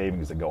life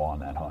savings to go on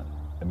that hunt.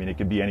 I mean, it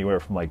could be anywhere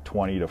from like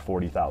 $20,000 to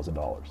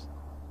 $40,000,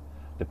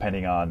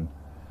 depending on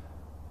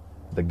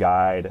the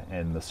guide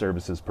and the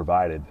services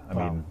provided. I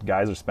mean,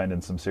 guys are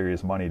spending some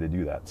serious money to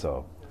do that.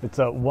 So it's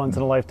a once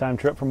in a lifetime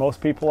trip for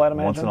most people, I'd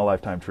imagine. Once in a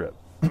lifetime trip.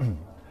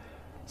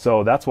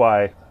 So that's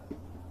why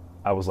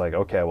I was like,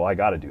 okay, well, I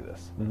got to do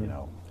this.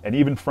 Mm-hmm. And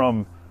even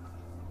from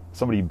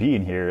somebody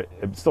being here,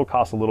 it still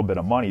costs a little bit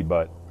of money,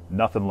 but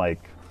nothing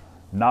like,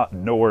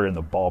 nowhere in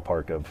the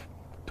ballpark of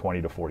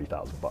 $20,000 to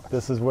 $40,000.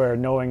 This is where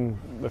knowing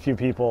a few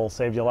people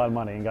saved you a lot of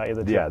money and got you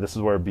the trip. Yeah, this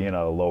is where being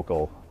a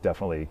local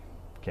definitely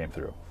came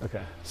through.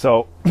 Okay.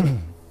 So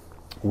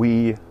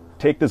we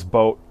take this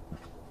boat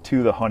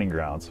to the hunting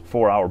grounds,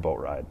 4-hour boat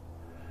ride,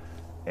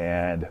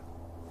 and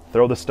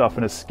throw the stuff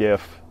in a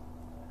skiff,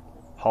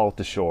 haul it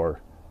to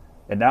shore.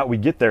 And now we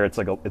get there, it's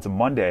a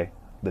Monday,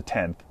 the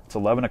 10th. It's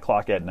 11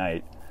 o'clock at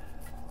night,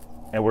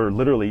 and we're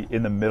literally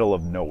in the middle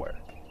of nowhere,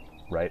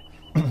 right?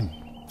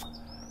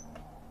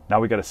 Now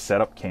we got to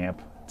set up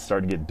camp. It's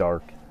starting to get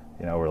dark.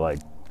 We're like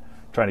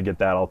trying to get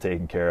that all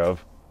taken care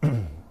of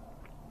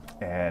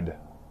and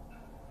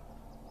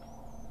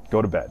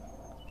go to bed.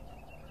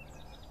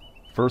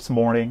 First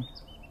morning,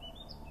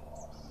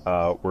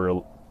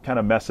 we're kind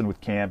of messing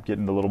with camp,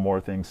 getting a little more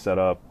things set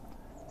up,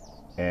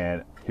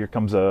 and here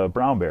comes a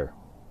brown bear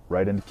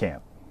right into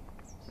camp.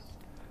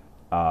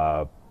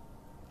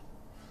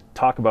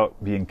 Talk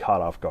about being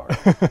caught off guard.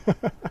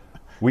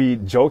 We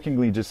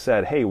jokingly just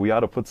said, hey, we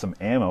ought to put some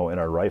ammo in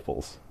our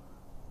rifles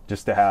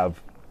just to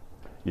have,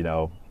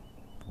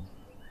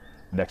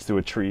 next to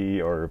a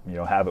tree or, you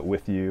know, have it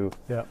with you.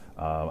 Yeah.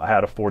 I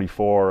had a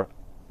 44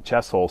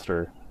 chest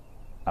holster.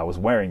 I was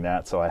wearing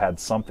that, so I had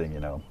something, you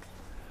know.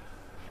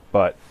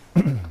 But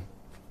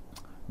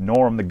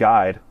Norm, the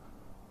guide,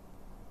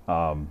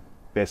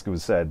 basically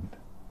said,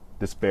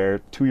 this bear,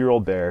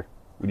 2-year-old bear,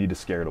 we need to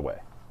scare it away.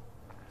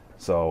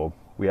 So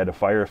we had to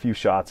fire a few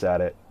shots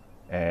at it,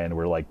 and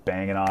we're like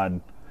banging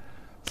on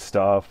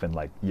stuff and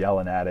like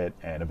yelling at it,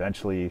 and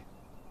eventually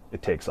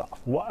it takes off.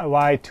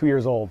 Why 2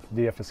 years old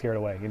do you have to scare it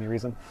away? Any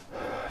reason?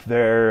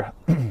 They're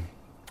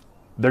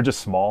just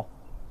small,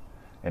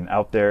 and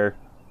out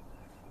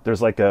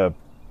there's like a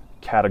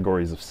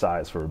categories of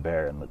size for a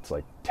bear, and it's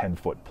like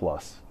 10-foot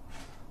plus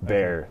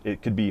bear. Okay.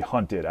 It could be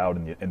hunted out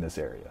in this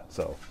area,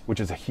 so which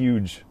is a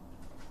huge,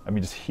 I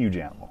mean, just a huge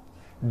animal.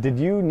 Did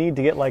you need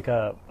to get like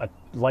a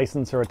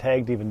license or a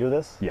tag to even do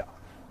this? Yeah.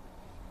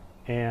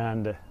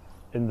 And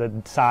in the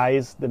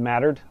size that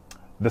mattered?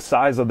 The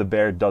size of the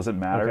bear doesn't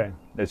matter. Okay.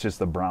 It's just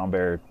the brown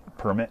bear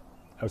permit,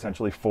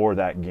 essentially, for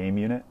that game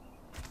unit.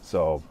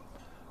 So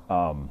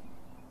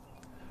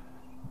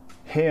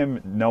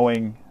him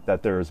knowing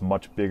that there's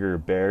much bigger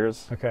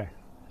bears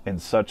in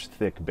such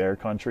thick bear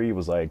country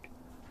was like,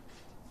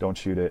 don't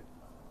shoot it.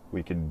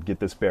 We can get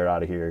this bear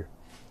out of here.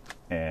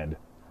 And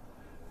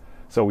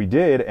so we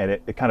did, and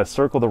it kind of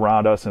circled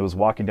around us, and it was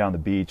walking down the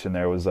beach, and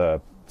there was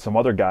some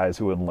other guys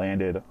who had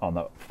landed on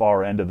the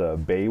far end of the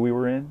bay we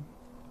were in,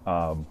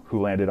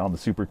 who landed on the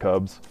Super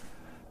Cubs,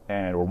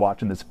 and we're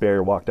watching this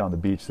bear walk down the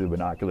beach through the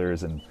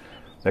binoculars, and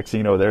next thing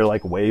you know, they're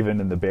like waving,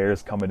 and the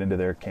bear's coming into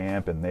their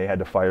camp, and they had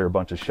to fire a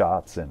bunch of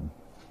shots, and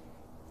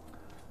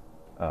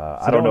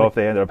I don't know if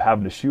they ended up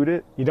having to shoot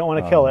it. You don't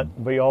want to kill it,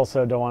 but you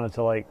also don't want it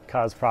to like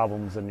cause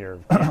problems in your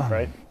camp,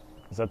 right?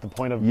 Is that the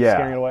point of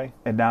scaring it away?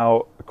 And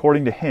now,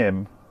 according to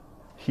him,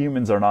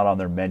 humans are not on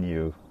their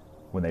menu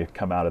when they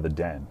come out of the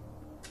den.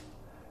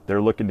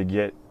 They're looking to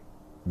get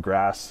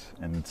grass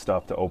and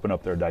stuff to open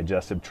up their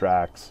digestive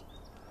tracts,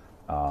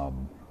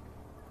 and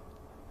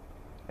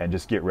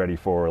just get ready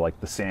for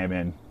like the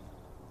salmon.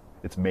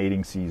 It's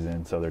mating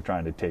season, so they're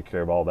trying to take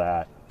care of all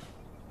that.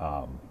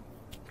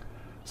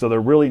 So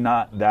they're really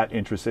not that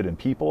interested in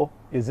people.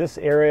 Is this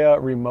area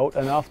remote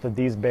enough that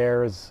these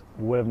bears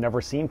would have never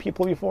seen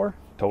people before?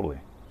 Totally.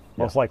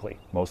 Most likely.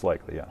 Most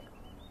likely, yeah.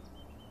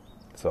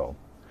 So,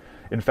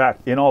 in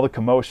fact, in all the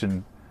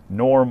commotion,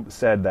 Norm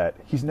said that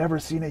he's never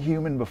seen a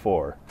human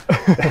before.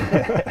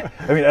 I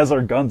mean, as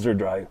our guns are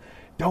dry,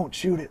 don't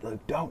shoot it, Luke,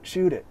 don't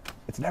shoot it.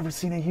 It's never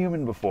seen a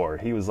human before.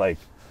 He was like,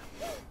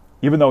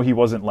 even though he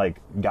wasn't like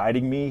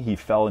guiding me, he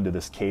fell into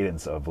this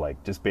cadence of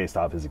like, just based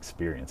off his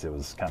experience.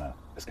 It's kind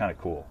of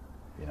cool,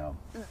 you know?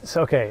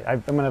 So, okay,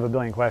 I'm going to have a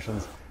billion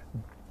questions.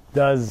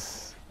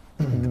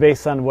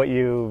 Based on what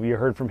you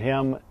heard from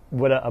him,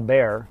 would a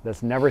bear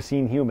that's never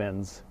seen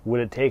humans, would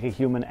it take a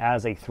human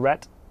as a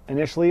threat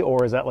initially,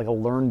 or is that like a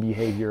learned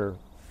behavior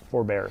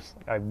for bears?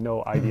 I have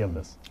no idea of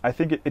this. I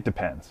think it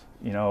depends.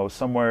 You know,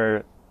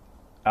 somewhere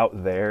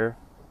out there,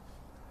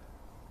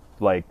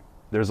 like,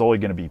 there's only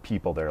going to be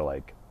people there,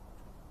 like,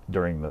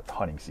 during the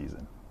hunting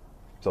season.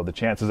 So the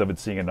chances of it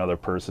seeing another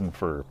person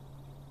for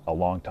a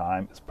long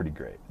time is pretty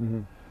great.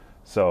 Mm-hmm.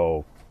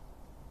 So,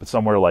 but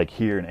somewhere like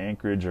here in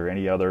Anchorage or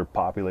any other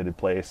populated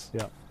place,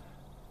 yeah,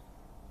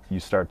 you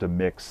start to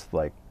mix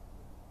like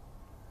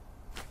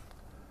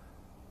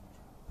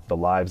the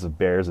lives of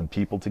bears and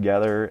people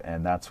together,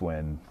 and that's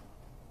when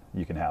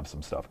you can have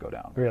some stuff go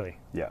down. Really?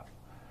 Yeah.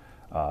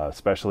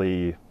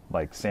 Especially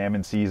like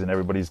salmon season,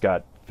 everybody's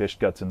got fish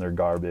guts in their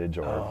garbage,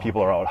 or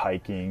people are out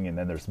hiking, and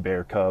then there's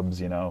bear cubs,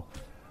 you know.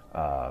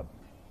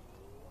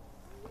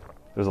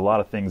 There's a lot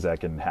of things that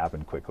can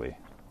happen quickly.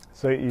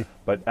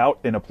 But out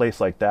in a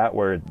place like that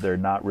where they're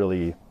not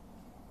really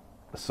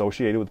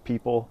associated with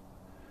people,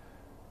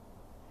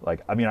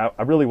 like, I mean, I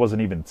really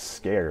wasn't even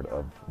scared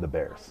of the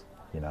bears,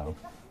 you know.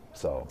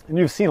 So. And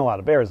you've seen a lot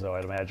of bears, though,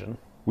 I'd imagine.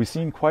 We've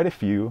seen quite a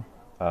few,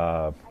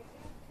 but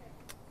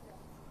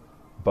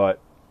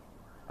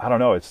I don't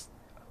know. It's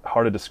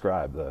hard to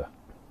describe the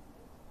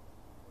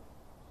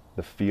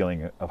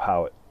feeling of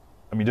how it.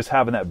 I mean, just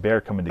having that bear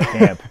come into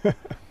camp.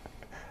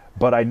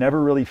 But I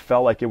never really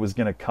felt like it was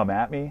going to come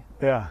at me.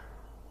 Yeah.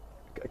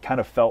 I kind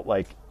of felt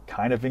like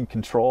kind of in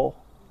control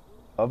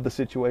of the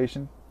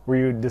situation. Were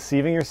you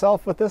deceiving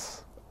yourself with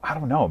this? I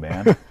don't know,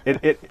 man.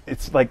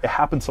 It's like it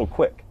happened so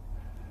quick.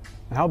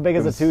 And how big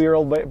is a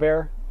 2-year-old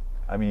bear?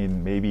 I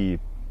mean, maybe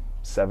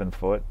 7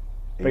 foot.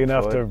 Big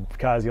enough to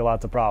cause you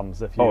lots of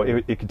problems if you. Oh,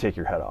 it could take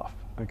your head off.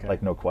 Okay.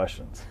 Like, no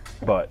questions.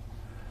 But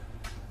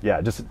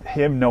yeah, just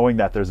him knowing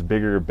that there's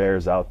bigger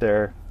bears out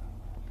there,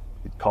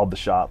 it called the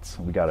shots.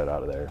 We got it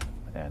out of there,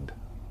 and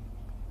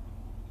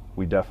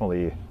we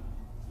definitely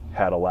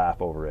had a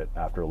laugh over it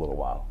after a little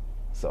while.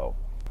 So.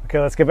 Okay,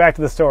 let's get back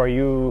to the story.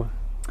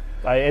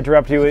 I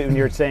interrupt you and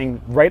you're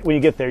saying right when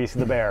you get there you see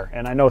the bear,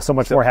 and I know so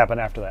much more happened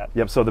after that.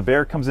 Yep, so the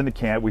bear comes into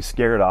camp, we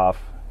scare it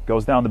off,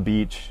 goes down the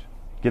beach,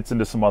 gets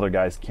into some other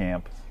guy's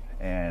camp,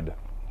 and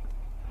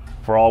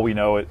for all we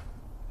know it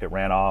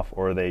ran off,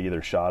 or they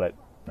either shot it,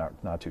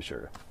 not too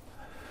sure.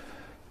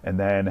 And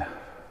then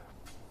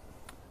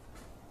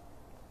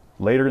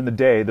Later in the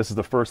day, this is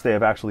the first day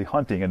of actually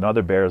hunting,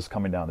 another bear is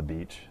coming down the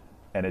beach,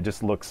 and it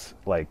just looks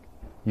like,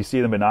 you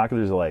see the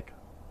binoculars, you're like,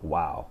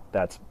 wow,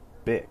 that's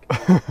big.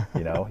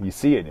 You know, you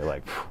see it and you're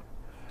like, phew.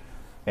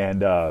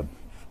 And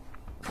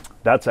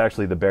that's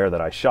actually the bear that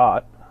I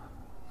shot,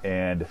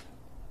 and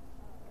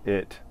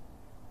it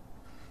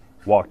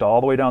walked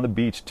all the way down the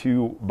beach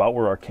to about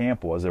where our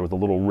camp was. There was a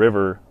little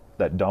river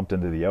that dumped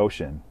into the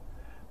ocean,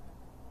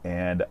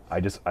 and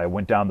I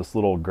went down this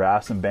little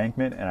grass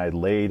embankment and I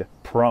laid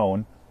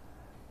prone,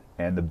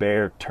 and the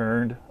bear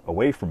turned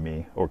away from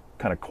me, or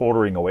kind of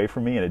quartering away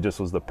from me, and it just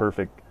was the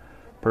perfect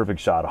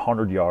shot.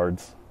 100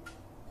 yards,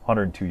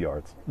 102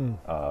 yards,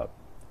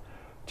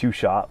 2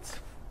 shots,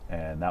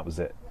 and that was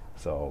it.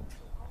 So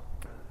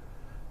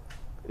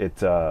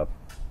it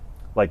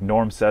like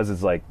Norm says,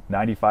 is like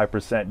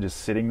 95% just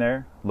sitting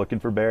there looking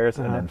for bears,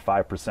 and then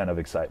 5% of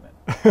excitement,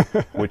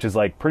 which is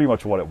like pretty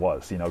much what it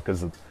was, you know,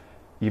 because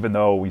even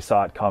though we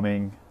saw it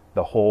coming,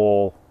 the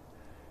whole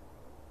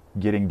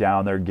getting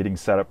down there, getting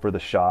set up for the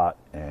shot,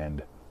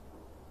 and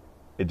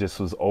it just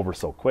was over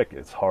so quick.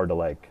 It's hard to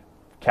like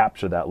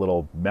capture that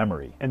little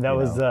memory. And that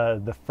was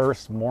the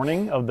first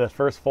morning of the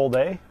first full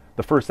day?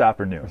 The first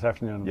afternoon. First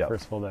afternoon of the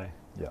first full day.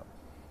 Yeah.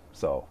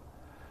 So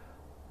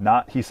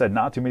he said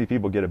not too many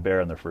people get a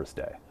bear on their first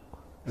day.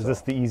 Is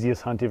this the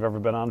easiest hunt you've ever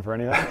been on for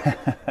anything?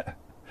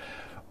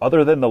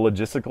 Other than the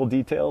logistical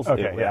details,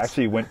 it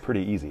actually went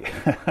pretty easy.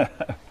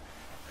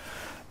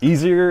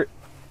 Easier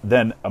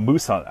than a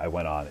moose hunt I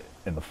went on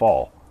in the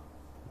fall,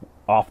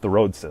 off the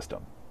road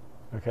system.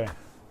 Okay.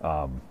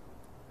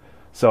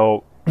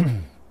 So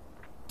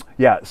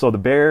yeah, so the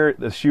bear,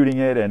 the shooting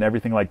it and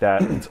everything like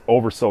that, it's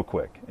over so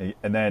quick.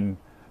 And then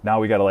now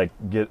we got to like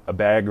get a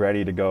bag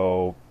ready to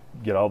go,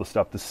 get all the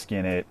stuff to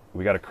skin it.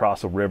 We got to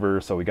cross a river,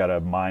 so we got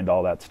to mind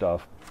all that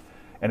stuff.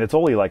 And it's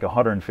only like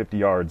 150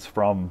 yards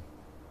from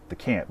the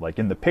camp. Like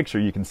in the picture,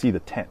 you can see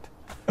the tent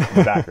in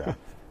the background.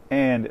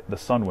 And the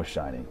sun was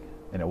shining,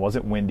 and it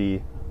wasn't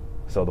windy,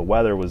 so the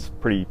weather was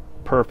pretty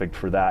perfect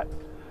for that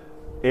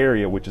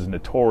area, which is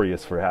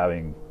notorious for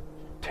having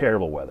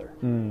terrible weather.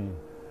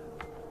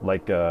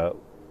 Like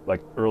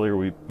earlier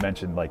we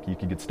mentioned, like you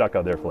could get stuck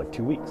out there for like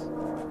 2 weeks,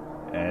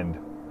 and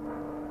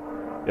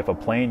if a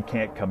plane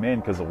can't come in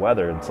because of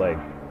weather, it's like,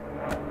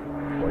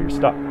 well, you're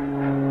stuck.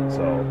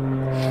 So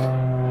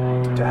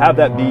to have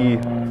that be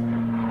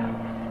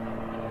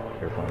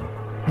airplane,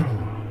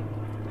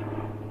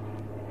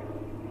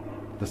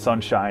 the sun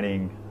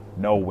shining,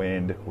 no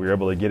wind, we were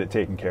able to get it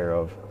taken care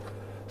of.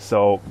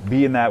 So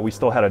being that we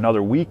still had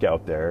another week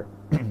out there,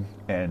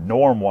 and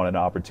Norm wanted an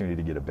opportunity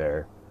to get a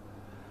bear,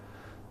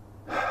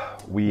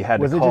 we had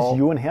to call. Was it just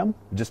you and him?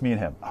 Just me and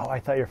him. Oh, I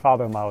thought your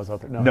father-in-law was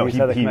out there. No, he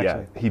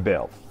bailed. He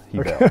bailed.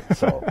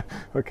 So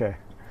okay.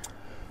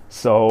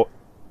 So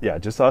yeah,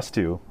 just us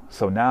two.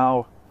 So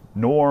now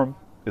Norm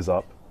is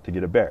up to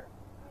get a bear.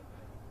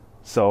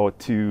 So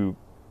to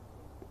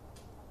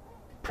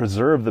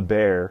preserve the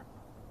bear,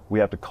 we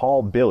have to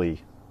call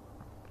Billy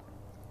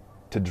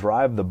to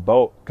drive the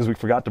boat, because we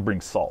forgot to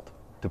bring salt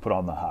to put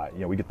on the hide.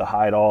 You know, we get the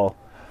hide all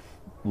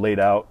laid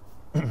out,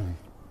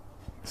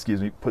 excuse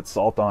me, put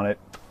salt on it,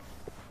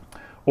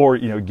 or,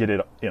 you know, get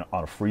it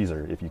on a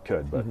freezer if you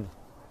could, but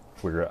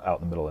we were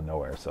out in the middle of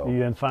nowhere. So you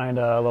didn't find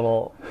a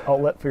little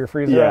outlet for your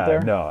freezer out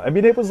there? No. I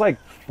mean, it was like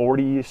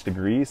 40-ish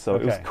degrees, so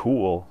it was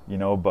cool, you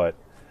know, but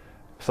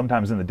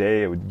sometimes in the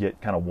day it would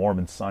get kind of warm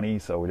and sunny,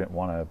 so I didn't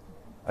want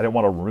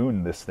to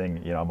ruin this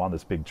thing. You know, I'm on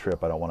this big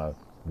trip. I don't want to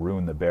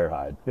ruin the bear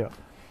hide. Yeah.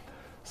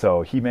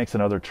 So he makes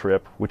another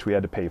trip, which we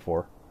had to pay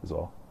for as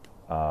well.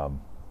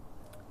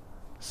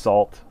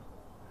 Salt.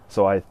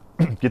 So I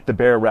get the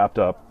bear wrapped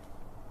up,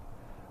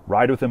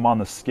 ride with him on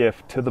the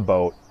skiff to the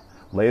boat,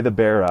 lay the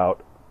bear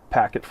out,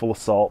 pack it full of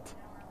salt,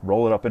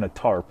 roll it up in a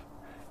tarp.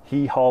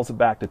 He hauls it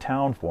back to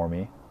town for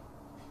me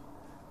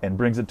and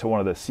brings it to one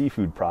of the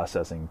seafood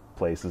processing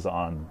places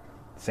on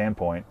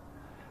Sandpoint,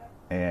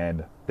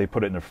 and they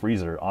put it in the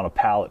freezer on a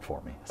pallet for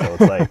me. So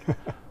it's like,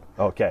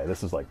 okay,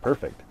 this is like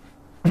perfect.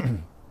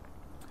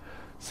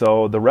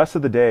 So the rest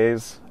of the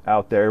days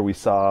out there, we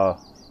saw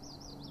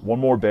one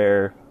more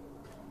bear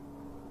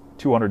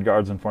 200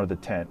 yards in front of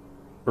the tent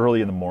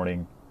early in the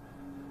morning,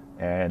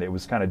 and it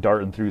was kind of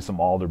darting through some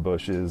alder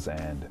bushes,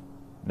 and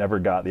never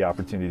got the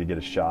opportunity to get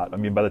a shot. I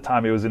mean, by the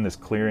time it was in this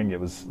clearing, it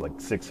was like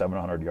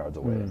 600-700 yards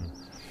away.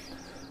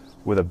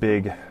 With a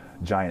big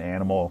giant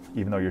animal,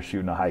 even though you're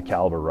shooting a high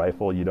caliber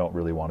rifle, you don't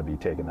really want to be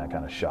taking that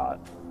kind of shot.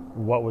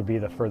 What would be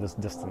the furthest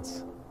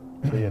distance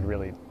that you'd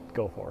really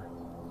go for?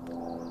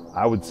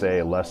 I would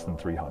say less than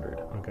 300.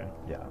 Okay.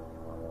 Yeah.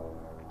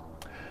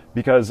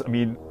 Because, I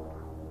mean,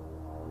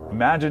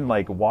 imagine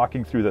like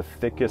walking through the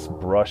thickest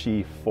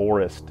brushy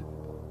forest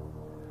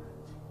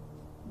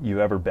you've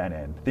ever been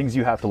in. Things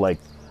you have to like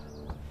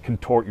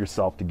contort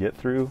yourself to get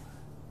through,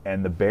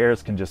 and the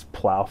bears can just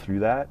plow through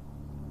that.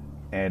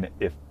 And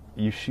if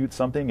you shoot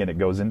something and it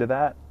goes into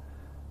that,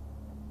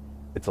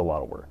 it's a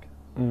lot of work.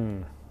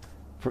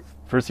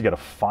 First you got to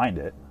find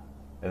it,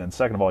 and then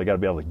second of all, you got to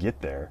be able to get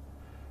there.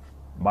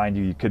 Mind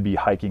you, you could be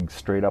hiking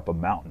straight up a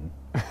mountain.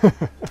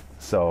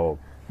 So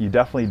you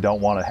definitely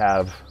don't want to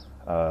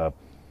have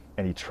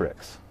any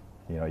tricks.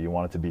 You know, you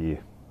want it to be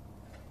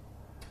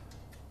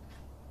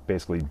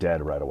basically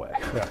dead right away.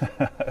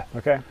 Yeah.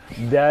 Okay.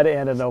 Dead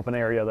and an open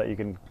area that you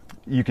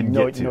can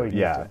get to.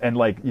 Yeah. And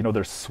like, you know,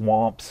 there's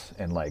swamps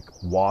and like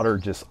water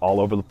just all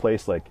over the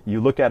place. Like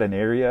you look at an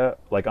area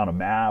like on a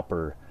map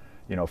or,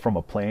 you know, from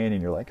a plane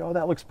and you're like, oh,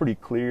 that looks pretty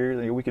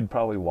clear. We could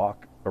probably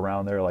walk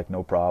around there like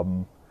no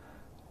problem.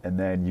 And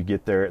then you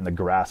get there and the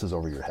grass is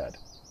over your head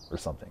or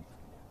something,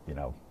 you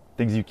know,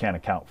 things you can't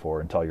account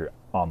for until you're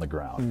on the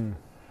ground.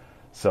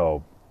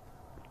 So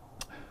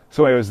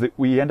anyways,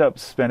 we end up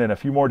spending a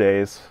few more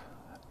days,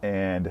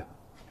 and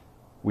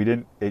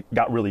it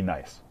got really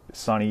nice,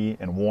 sunny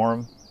and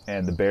warm,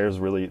 and the bears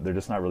they're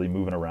just not really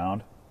moving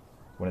around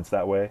when it's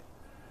that way.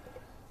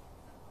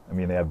 I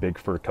mean, they have big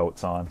fur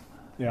coats on,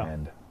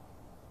 and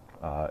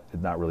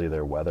it's not really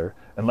their weather,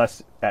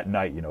 unless at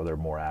night, you know, they're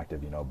more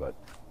active, you know, but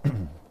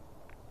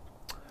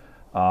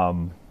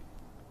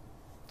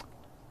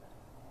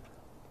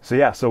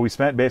so we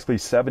spent basically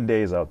 7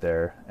 days out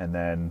there, and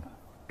then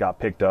got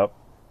picked up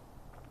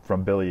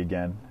from Billy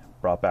again,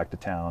 brought back to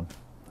town.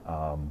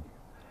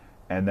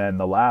 And then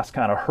the last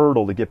kind of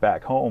hurdle to get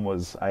back home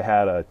was I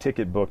had a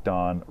ticket booked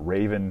on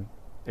Raven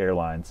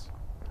Airlines,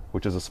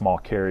 which is a small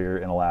carrier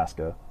in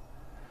Alaska.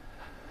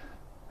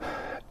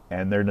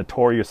 And they're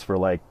notorious for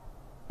like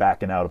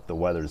backing out if the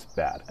weather's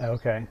bad.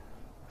 Okay.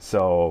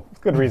 So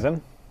good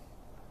reason.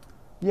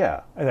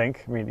 Yeah. I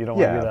think. I mean, you don't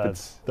want to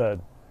be the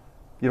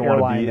you don't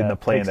want to be in the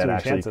plane that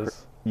actually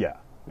yeah.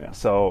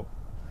 So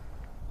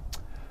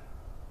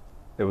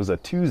it was a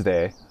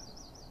Tuesday,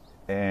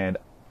 and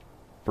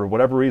for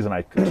whatever reason,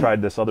 I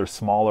tried this other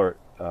smaller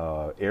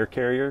air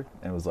carrier,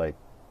 and was like,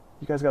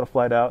 "You guys got a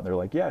flight out?" And they're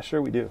like, "Yeah,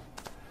 sure, we do."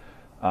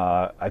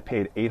 I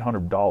paid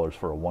 $800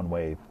 for a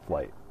one-way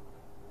flight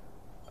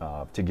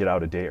to get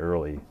out a day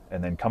early,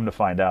 and then come to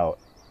find out,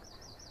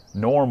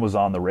 Norm was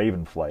on the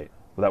Raven flight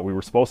that we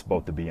were supposed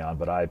both to be on,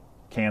 but I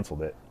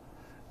canceled it.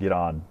 Get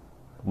on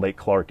Lake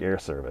Clark Air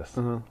Service.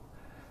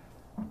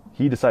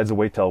 He decides to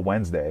wait till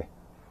Wednesday.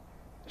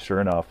 Sure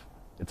enough,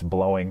 it's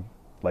blowing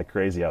like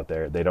crazy out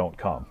there. They don't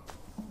come.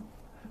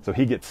 So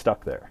he gets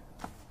stuck there.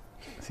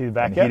 Is he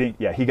back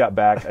yet? He got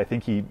back. I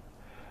think he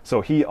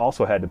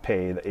also had to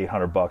pay the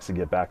 $800 to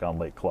get back on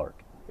Lake Clark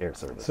Air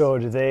Service. So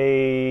do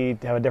they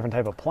have a different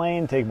type of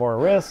plane, take more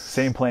risks?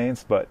 Same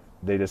planes, but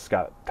they just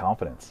got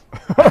confidence.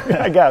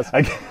 I guess.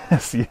 I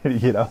guess,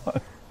 you know.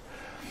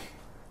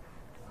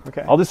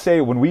 Okay. I'll just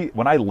say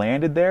when I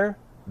landed there,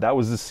 that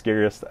was the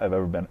scariest I've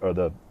ever been, or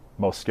the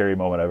most scary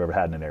moment I've ever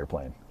had in an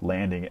airplane,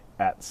 landing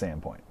at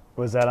Sandpoint.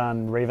 Was that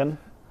on Raven?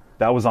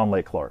 That was on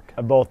Lake Clark.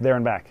 Both there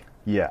and back?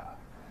 Yeah.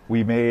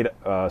 We made,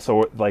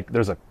 so like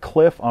there's a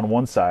cliff on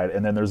one side,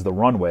 and then there's the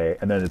runway,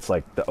 and then it's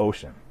like the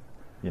ocean,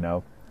 you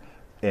know?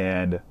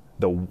 And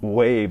the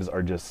waves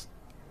are just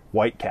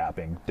white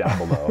capping down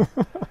below.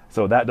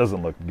 So that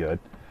doesn't look good.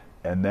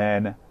 And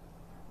then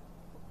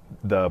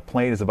the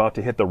plane is about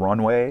to hit the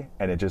runway,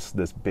 and it just,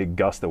 this big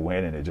gust of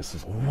wind, and it just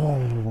is,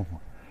 whoa.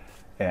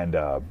 And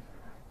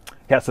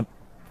he has to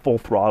full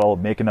throttle,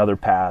 make another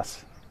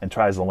pass, and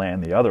tries to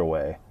land the other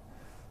way.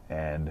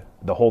 And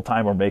the whole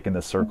time we're making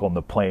this circle, and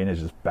the plane is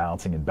just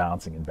bouncing and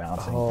bouncing and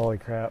bouncing. Holy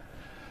crap.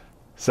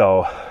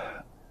 So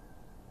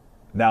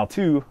now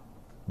too,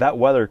 that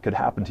weather could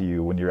happen to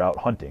you when you're out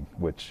hunting,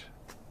 which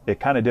it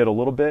kind of did a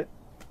little bit.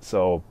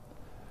 So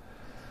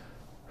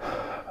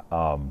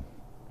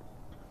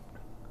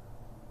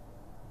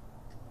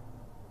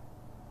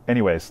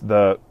anyways,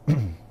 the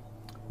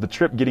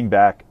trip getting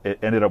back, it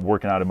ended up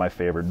working out in my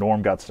favor.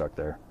 Norm got stuck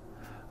there.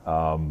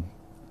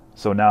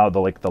 So now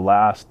the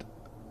last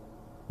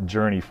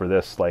journey for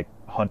this like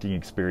hunting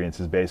experience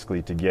is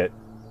basically to get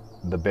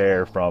the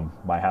bear from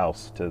my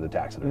house to the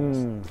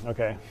taxidermist.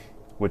 Okay.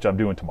 Which I'm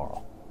doing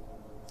tomorrow.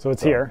 So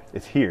it's here.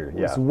 It's here,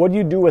 yeah. So what do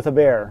you do with a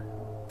bear?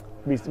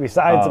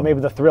 Besides maybe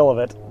the thrill of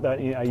it that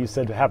you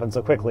said happened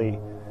so quickly,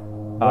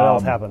 what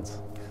else happens?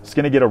 Just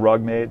gonna get a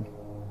rug made.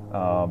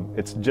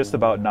 It's just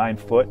about 9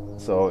 foot,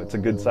 so it's a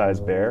good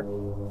sized bear,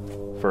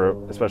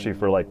 especially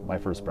for like my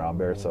first brown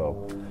bear.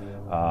 So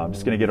I'm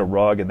just gonna get a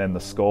rug, and then the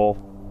skull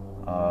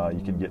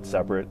you can get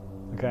separate.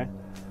 Okay.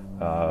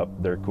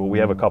 They're cool. We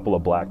have a couple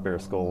of black bear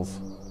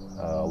skulls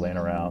laying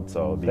around,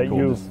 so it'd be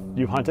cool.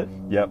 You've hunted?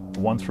 Yep.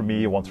 One's for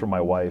me, one's for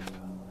my wife.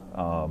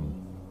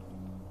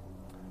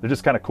 They're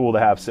just kind of cool to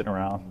have sitting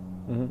around,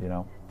 you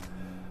know.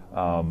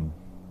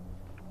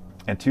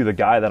 And the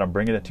guy that I'm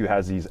bringing it to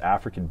has these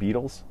African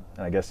beetles,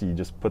 and I guess you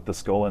just put the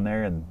skull in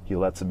there, and he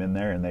lets them in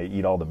there, and they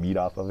eat all the meat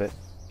off of it.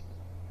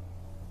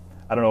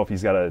 I don't know if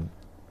he's got to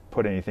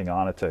put anything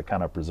on it to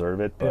kind of preserve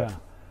it, but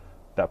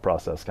that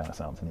process kind of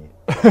sounds neat.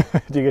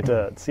 Do you get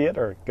to see it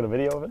or get a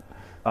video of it?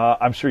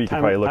 I'm sure you can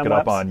probably look it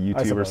up on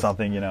YouTube or suppose.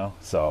 something, you know.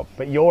 So,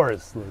 but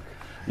yours, Luke.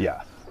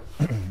 Yeah.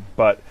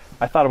 But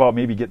I thought about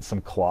maybe getting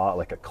some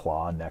like a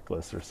claw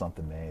necklace or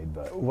something made.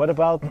 But what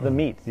about the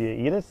meat? Do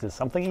you eat it? Does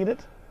something eat it?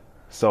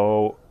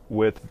 So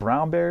with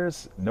brown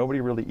bears,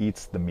 nobody really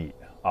eats the meat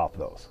off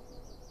those.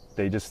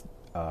 They just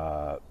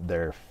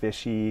they're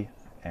fishy,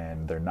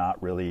 and they're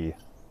not really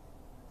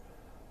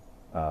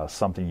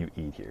something you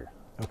eat here.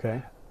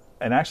 Okay.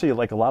 And actually,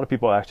 like a lot of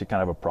people actually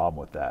kind of have a problem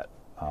with that.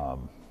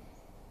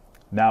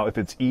 Now, if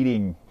it's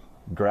eating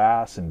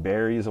grass and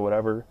berries or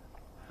whatever,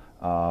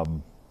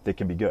 they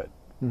can be good.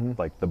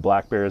 Like the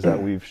black bears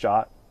that we've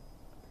shot,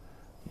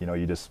 you know,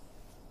 you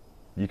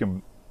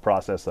can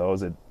process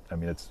those. I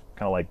mean, it's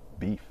kind of like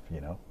beef,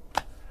 you know.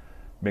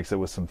 Mix it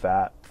with some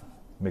fat,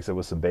 mix it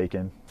with some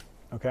bacon,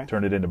 Okay.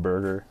 turn it into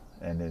burger,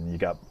 and then you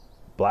got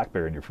black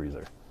bear in your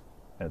freezer,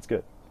 and it's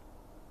good.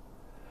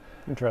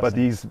 Interesting. But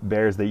these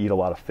bears, they eat a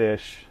lot of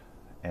fish,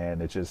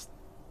 and it's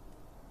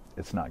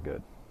not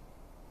good.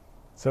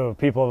 So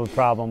people have a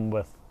problem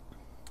with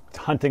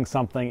hunting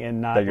something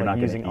and not That you're like,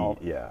 not using going all.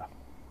 to eat.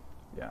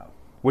 Yeah.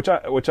 Which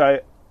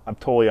I'm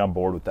totally on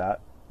board with that.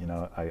 You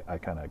know, I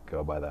kind of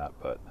go by that,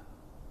 but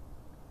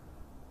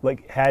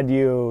Like, had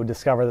you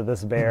discovered that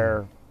this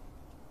bear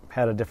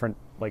had a different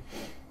like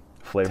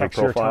flavor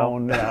texture profile.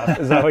 tone, yeah,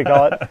 is that what we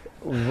call it?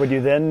 Would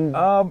you then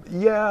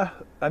Yeah.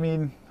 I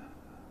mean,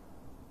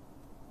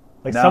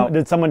 like now-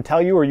 did someone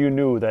tell you, or you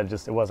knew that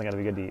it wasn't going to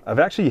be good to eat? I've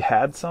actually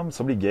had some.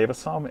 Somebody gave us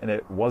some, and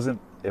it wasn't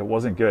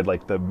good.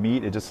 Like the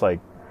meat, it just like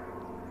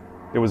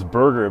it was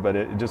burger, but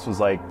it just was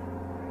like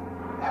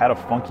had a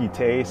funky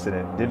taste, and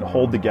it didn't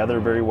hold together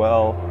very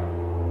well.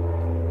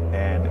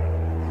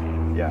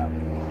 And yeah,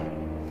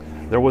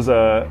 there was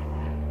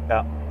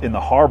in the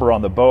harbor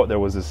on the boat. There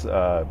was this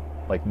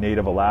like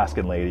native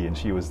Alaskan lady, and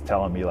she was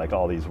telling me like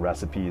all these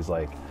recipes,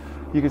 like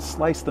you could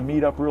slice the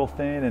meat up real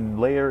thin and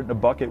layer it in a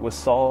bucket with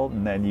salt,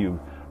 and then you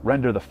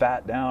render the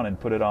fat down and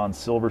put it on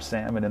silver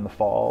salmon in the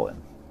fall. And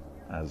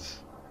I was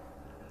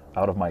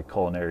out of my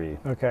culinary,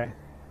 Okay.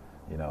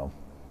 you know,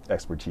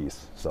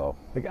 expertise. So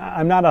Like,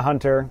 I'm not a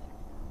hunter.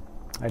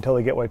 I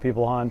totally get why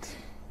people hunt,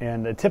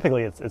 and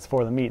typically it's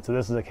for the meat. So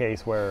this is a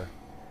case where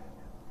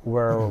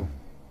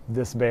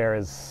this bear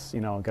is, you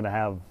know, going to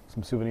have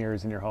some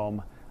souvenirs in your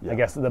home. Yeah. I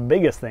guess the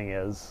biggest thing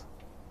is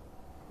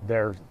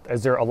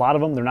is there a lot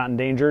of them? They're not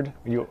endangered.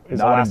 Is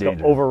Not Alaska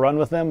endangered. overrun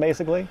with them,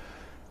 basically?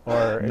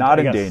 Or not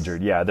I guess-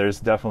 endangered. Yeah,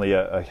 there's definitely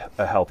a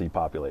healthy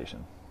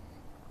population.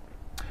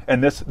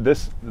 And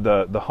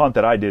the hunt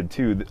that I did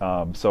too,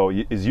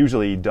 is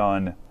usually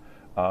done.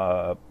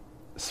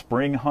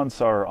 Spring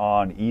hunts are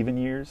on even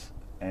years,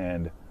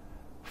 and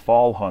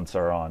fall hunts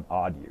are on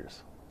odd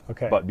years.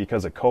 Okay. But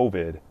because of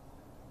COVID,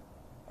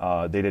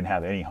 they didn't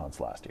have any hunts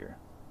last year,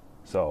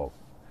 so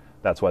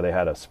that's why they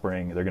had a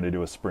spring. They're going to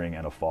do a spring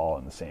and a fall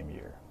in the same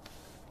year.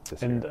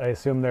 And I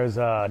assume there's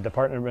a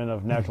Department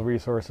of Natural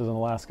Resources in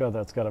Alaska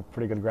that's got a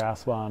pretty good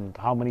grasp on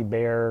how many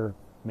bear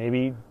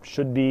maybe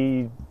should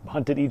be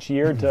hunted each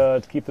year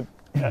to keep the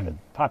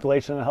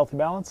population in a healthy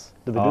balance.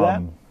 Do they do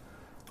that?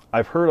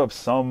 I've heard of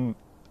some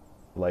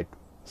like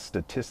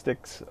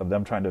statistics of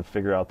them trying to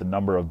figure out the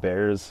number of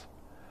bears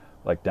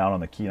like down on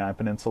the Kenai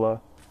Peninsula,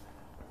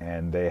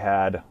 and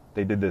they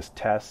did this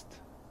test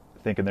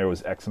thinking there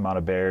was X amount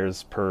of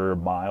bears per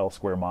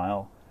square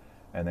mile,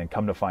 and then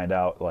come to find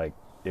out like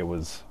it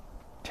was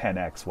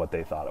 10x what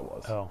they thought it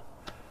was. Oh,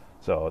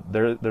 So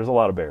there's a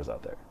lot of bears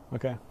out there.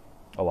 okay.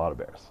 A lot of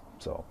bears.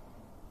 So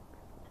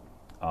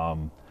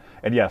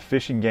and yeah,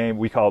 fishing game,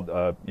 we called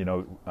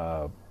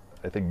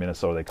I think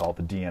Minnesota they call it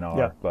the DNR,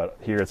 Yeah. but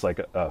here it's like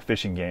a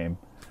fishing game.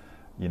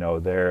 You know,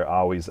 they're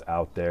always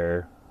out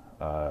there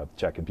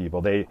checking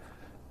people. They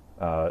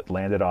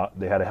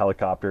they had a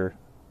helicopter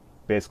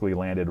basically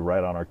landed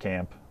right on our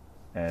camp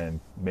and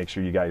make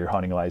sure you got your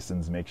hunting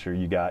license, make sure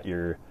you got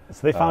your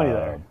So they found you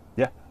there.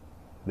 Yeah.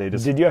 They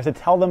just Did you have to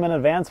tell them in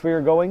advance where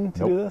you're going to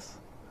Nope. do this?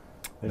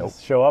 They Nope.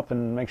 just show up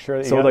and make sure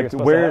that you so got what you're like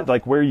supposed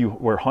to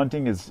have? where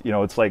hunting is, you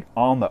know, it's like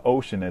on the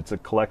ocean. It's a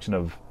collection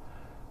of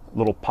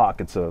little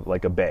pockets of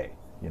like a bay,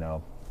 you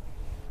know,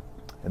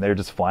 and they're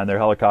just flying their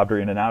helicopter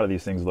in and out of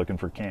these things looking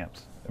for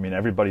camps. I mean,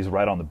 everybody's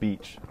right on the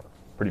beach,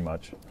 pretty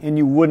much. And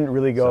you wouldn't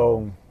really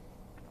go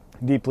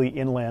deeply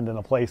inland in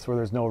a place where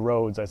there's no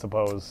roads, I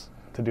suppose,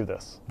 to do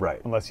this.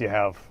 Right. Unless you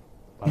have,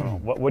 I don't know,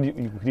 what would you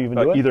even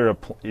do it? Either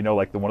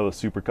like one of the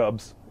super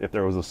cubs. If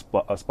there was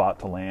a spot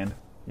to land,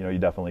 you know, you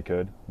definitely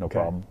could, no Okay.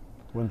 problem.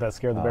 Wouldn't that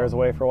scare the bears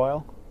away for a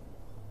while?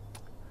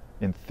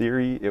 In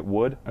theory, it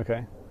would.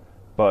 Okay.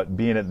 But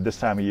being at this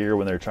time of year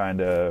when they're trying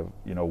to,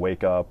 you know,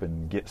 wake up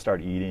and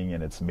start eating,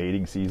 and it's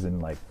mating season,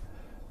 like,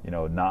 you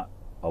know, not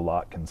a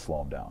lot can slow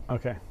them down.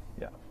 Okay.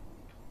 Yeah.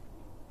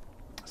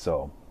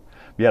 So,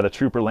 yeah, the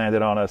trooper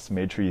landed on us,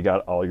 made sure you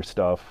got all your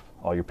stuff,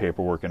 all your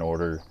paperwork in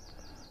order.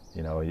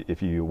 You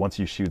know, once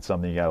you shoot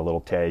something, you got a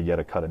little tag, you got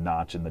to cut a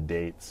notch in the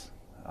dates,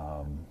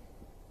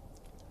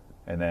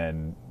 and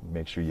then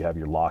make sure you have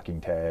your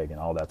locking tag and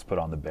all that's put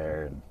on the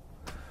bear.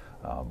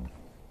 And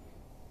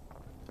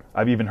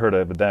I've even heard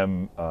of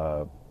them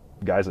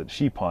guys that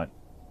sheep hunt,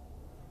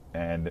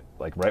 and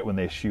like right when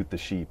they shoot the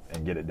sheep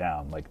and get it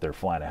down, like they're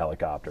flying a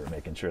helicopter,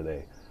 making sure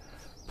they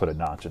put a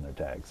notch in their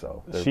tag.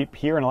 So Sheep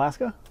here in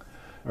Alaska?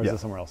 Or is Yeah.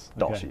 this somewhere else?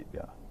 Doll Okay. sheep,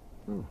 yeah,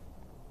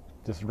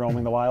 Just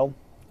roaming the wild?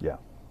 yeah.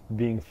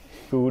 Being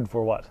food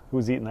for what?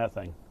 Who's eating that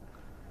thing?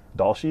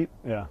 Doll sheep,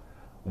 Yeah.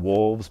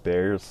 wolves,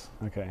 bears,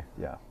 Okay.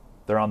 yeah,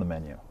 they're on the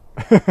menu.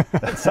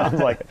 It sounds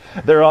like it.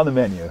 They're on the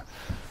menu.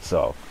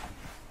 So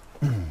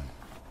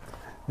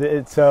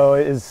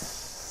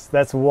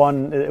that's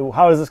one.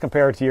 How does this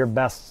compare to your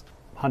best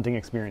hunting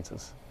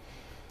experiences?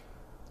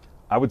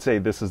 I would say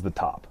this is the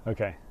top.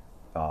 Okay.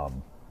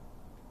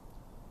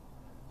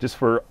 Just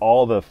for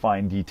all the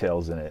fine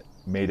details in it,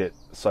 made it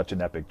such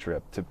an epic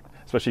trip,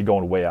 especially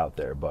going way out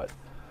there. But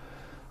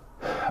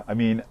I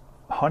mean,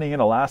 hunting in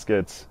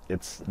Alaska,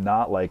 it's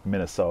not like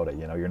Minnesota.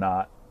 You know, you're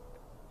not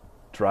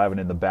driving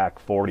in the back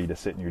 40 to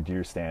sit in your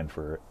deer stand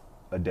for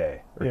a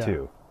day or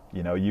two.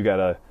 You know, you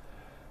gotta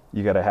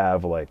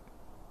have like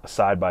a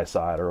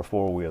side-by-side or a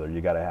four-wheeler.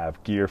 You gotta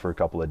have gear for a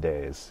couple of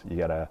days. You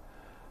gotta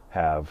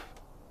have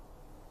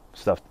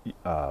stuff.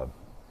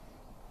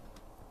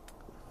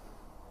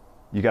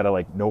 You got to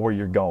like know where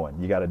you're going.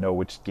 You got to know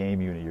which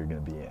game unit you're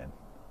going to be in.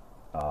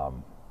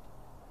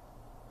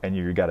 And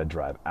you got to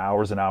drive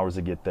hours and hours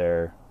to get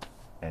there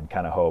and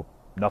kind of hope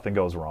nothing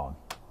goes wrong.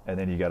 And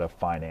then you got to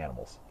find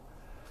animals.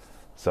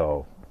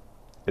 So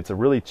it's a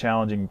really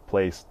challenging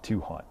place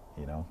to hunt,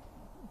 you know.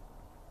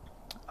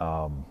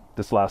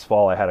 This last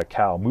fall I had a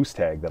cow moose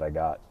tag that I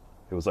got.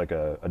 It was like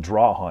a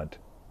draw hunt.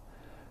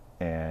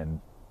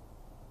 And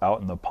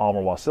out in the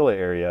Palmer-Wasilla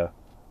area,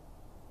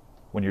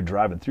 when you're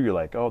driving through, you're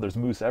like, oh, there's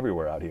moose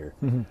everywhere out here.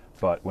 Mm-hmm.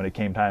 But when it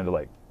came time to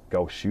like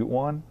go shoot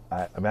one,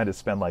 I had to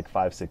spend like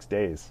 5-6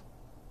 days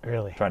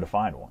trying to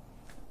find one.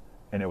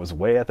 And it was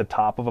way at the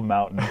top of a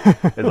mountain.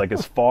 It's like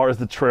as far as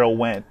the trail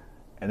went,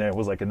 and then it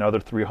was like another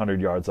 300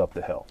 yards up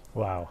the hill.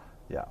 Wow.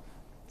 Yeah.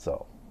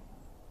 So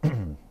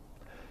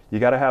you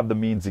got to have the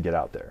means to get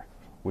out there,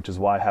 which is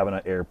why having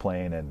an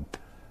airplane and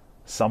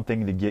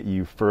something to get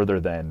you further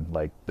than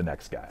like the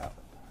next guy out,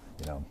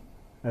 you know.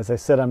 As I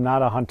said, I'm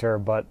not a hunter,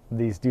 but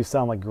these do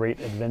sound like great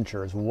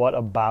adventures. What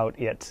about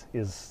it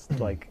is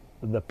like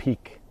the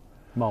peak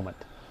moment?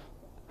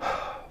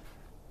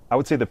 I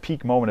would say the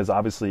peak moment is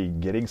obviously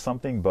getting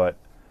something, but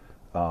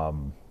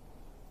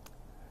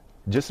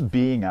just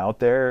being out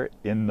there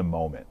in the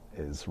moment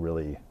is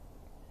really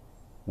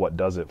what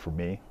does it for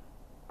me.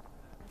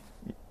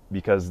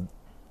 Because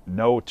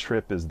no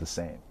trip is the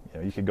same. You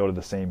know, you could go to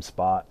the same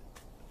spot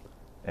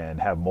and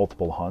have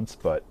multiple hunts,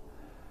 but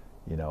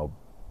you know,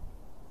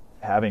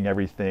 having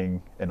everything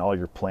and all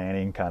your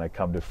planning kind of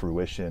come to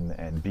fruition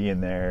and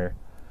being there,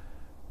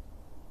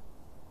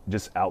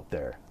 just out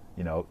there,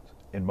 you know,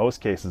 in most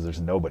cases there's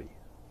nobody,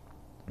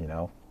 you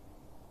know.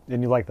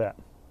 And you like that?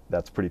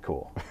 That's pretty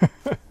cool.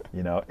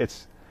 You know,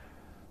 it's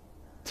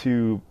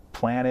to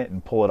plan it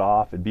and pull it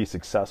off and be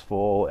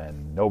successful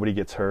and nobody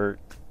gets hurt,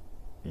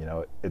 you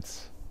know,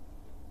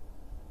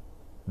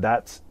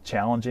 that's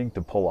challenging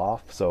to pull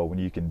off. So when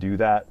you can do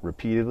that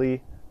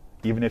repeatedly,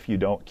 even if you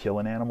don't kill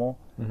an animal,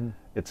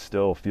 it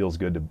still feels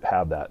good to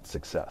have that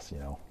success, you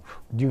know.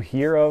 Do you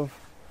hear of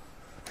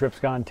trips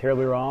gone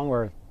terribly wrong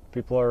where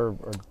people are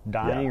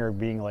dying or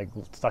being like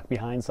stuck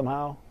behind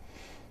somehow?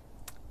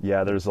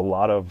 Yeah, there's a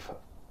lot of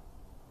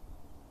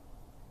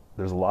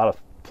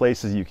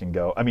places you can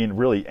go. I mean,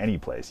 really any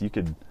place. You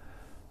could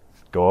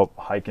go up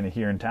hiking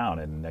here in town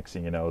and next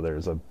thing you know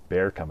there's a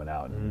bear coming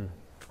out and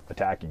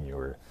attacking you,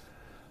 or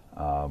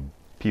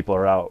people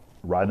are out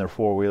riding their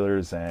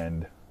four-wheelers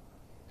and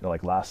you know,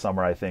 like last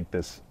summer, I think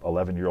this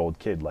 11-year-old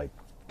kid like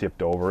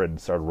tipped over and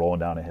started rolling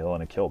down a hill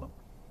and it killed him.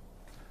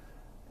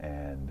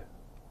 And,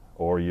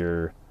 or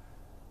you're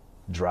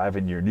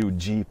driving your new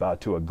Jeep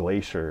out to a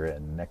glacier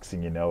and next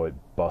thing you know, it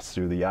busts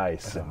through the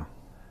ice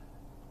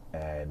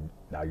and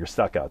now you're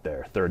stuck out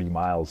there 30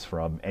 miles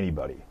from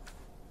anybody,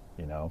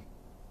 you know?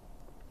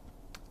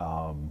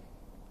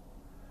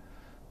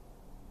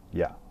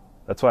 Yeah,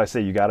 that's why I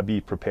say you got to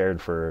be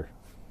prepared for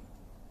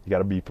it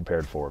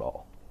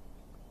all.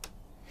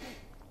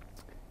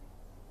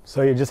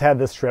 So you just had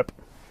this trip.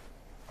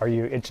 Are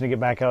you itching to get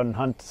back out and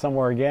hunt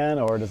somewhere again,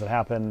 or does it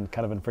happen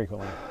kind of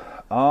infrequently?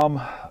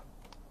 I'd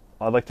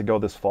like to go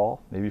this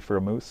fall, maybe for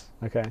a moose.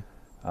 Okay.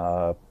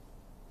 But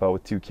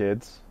with 2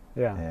 kids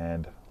Yeah.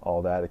 and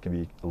all that, it can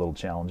be a little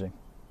challenging.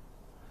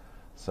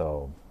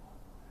 So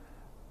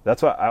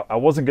that's why I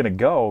wasn't going to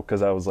go,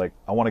 because I was like,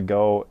 I want to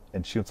go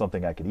and shoot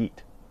something I could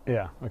eat.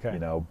 Yeah, okay. You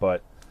know,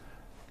 but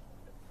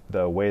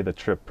the way the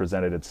trip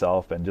presented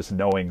itself and just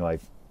knowing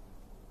like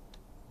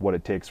what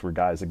it takes for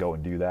guys to go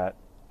and do that,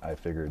 I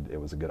figured it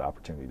was a good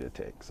opportunity to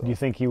take. So. Do you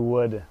think you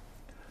would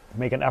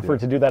make an effort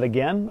to do that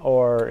again,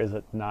 or is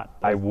it not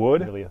I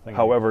would. Really a thing?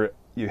 However,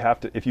 you have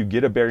to, if you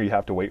get a bear, you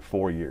have to wait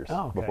 4 years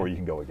okay. before you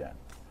can go again.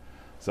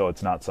 So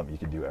it's not something you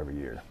can do every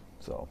year.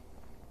 So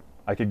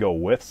I could go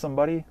with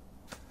somebody.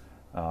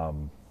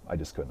 I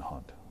just couldn't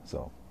hunt.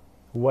 So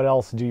what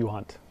else do you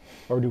hunt,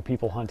 or do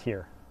people hunt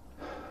here?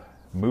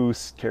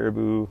 Moose,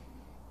 caribou,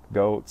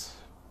 goats,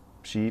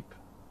 sheep.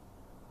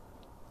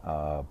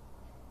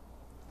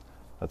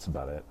 That's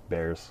about it.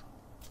 Bears.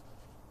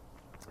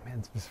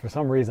 Man, for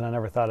some reason I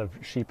never thought of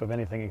sheep of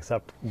anything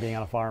except being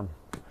on a farm.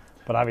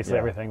 But obviously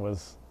everything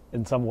was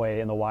in some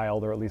way in the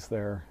wild, or at least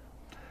there.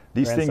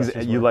 These things,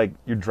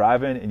 you're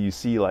driving and you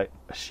see like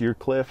a sheer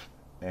cliff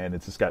and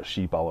it's just got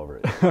sheep all over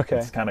it. Okay.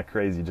 It's kind of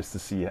crazy just to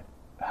see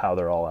how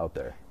they're all out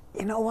there.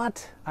 You know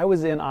what? I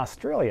was in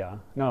Australia.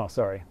 No,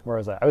 sorry. Where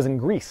was I? I was in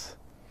Greece,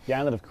 the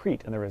island of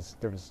Crete, and there was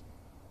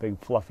big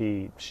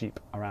fluffy sheep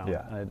around.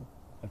 Yeah. And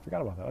I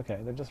forgot about that. Okay,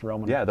 they're just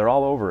roaming. Yeah, they're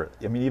all over.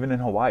 I mean, even in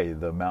Hawaii,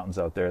 the mountains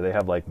out there, they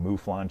have like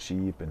mouflon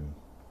sheep and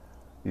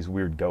these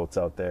weird goats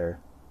out there.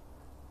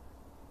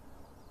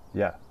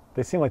 Yeah.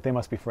 They seem like they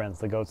must be friends,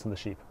 the goats and the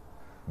sheep.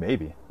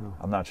 Maybe. Oh.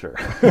 I'm not sure.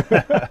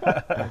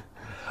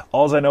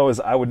 All I know is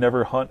I would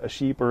never hunt a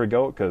sheep or a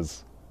goat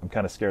because I'm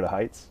kind of scared of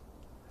heights.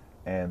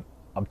 And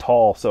I'm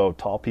tall, so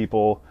tall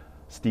people,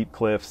 steep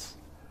cliffs,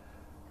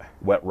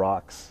 wet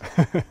rocks.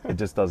 It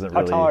just doesn't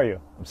really... How tall are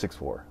you? I'm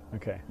 6'4".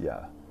 Okay.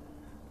 Yeah.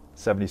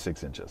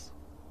 76 inches.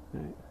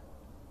 Right.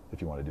 If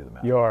you want to do the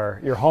math.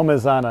 Your home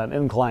is on an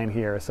incline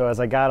here, so as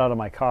I got out of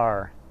my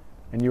car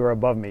and you were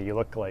above me, you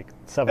look like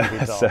 7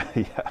 feet tall.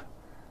 Yeah.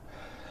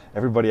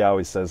 Everybody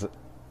always says,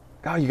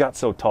 "God, you got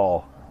so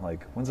tall." I'm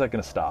like, when's that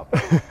going to stop?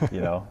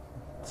 You know?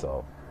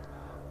 So,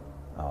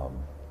 but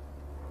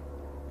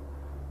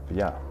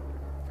yeah.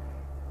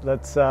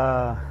 Let's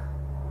a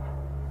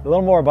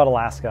little more about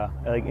Alaska.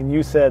 Like, and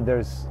you said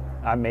there's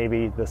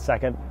maybe the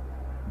second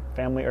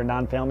family or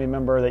non-family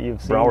member that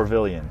you've seen.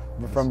 Browervillian.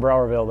 From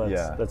Browerville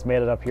that's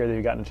made it up here that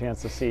you've gotten a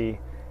chance to see.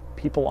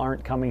 People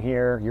aren't coming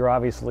here. You're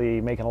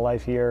obviously making a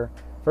life here.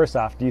 First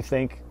off, do you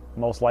think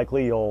most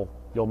likely you'll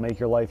make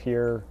your life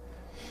here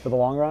for the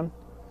long run?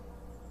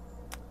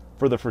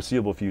 For the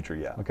foreseeable future,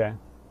 yeah. Okay.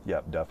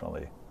 Yep,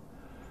 definitely.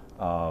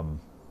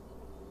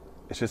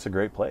 It's just a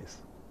great place.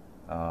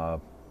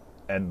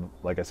 And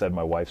like I said,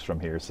 my wife's from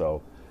here,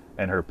 so,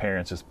 and her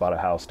parents just bought a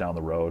house down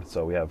the road,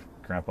 so we have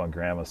grandpa and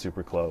grandma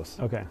super close.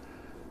 Okay.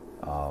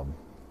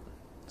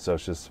 So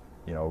it's just,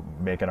 you know,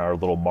 making our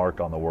little mark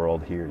on the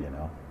world here, you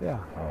know. Yeah.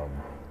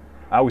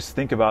 I always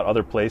think about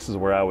other places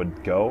where I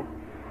would go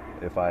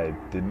if I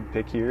didn't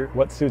pick here.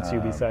 What suits you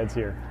besides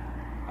here?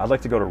 I'd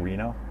like to go to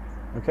Reno.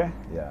 Okay.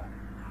 Yeah.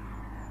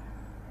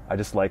 I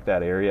just like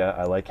that area.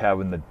 I like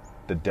having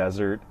the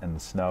desert and the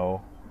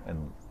snow,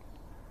 and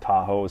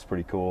Tahoe is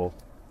pretty cool.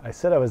 I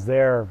said I was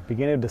there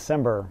beginning of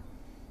December.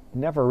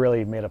 Never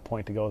really made a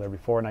point to go there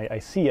before, and I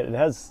see it. It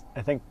has,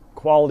 I think,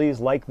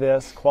 qualities like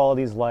this,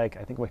 qualities like,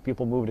 I think when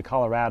people move to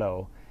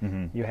Colorado,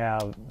 you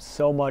have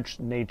so much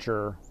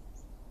nature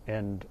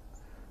and,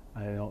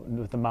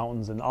 with the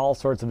mountains and all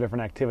sorts of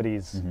different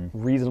activities,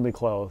 reasonably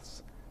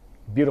close,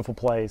 beautiful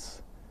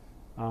place.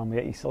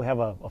 Yet you still have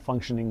a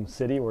functioning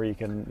city where you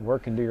can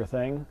work and do your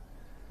thing.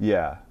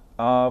 Yeah.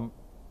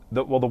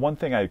 The one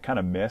thing I kind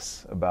of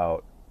miss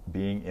about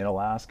being in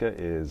Alaska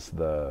is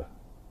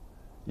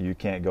you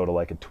can't go to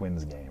like a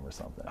Twins game or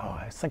something. Oh,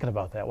 I was thinking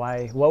about that.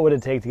 What would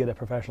it take to get a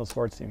professional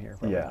sports team here?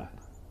 Yeah.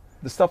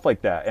 The stuff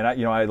like that. And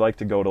I like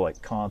to go to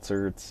like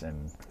concerts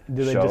and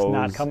do they shows just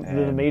not come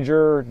to the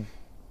major?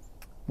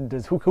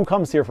 Who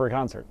comes here for a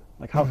concert?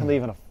 Like, how can they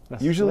even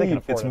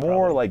usually it's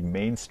more like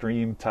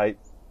mainstream type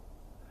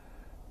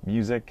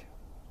music.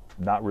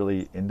 Not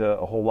really into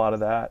a whole lot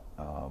of that.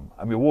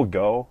 I mean, we'll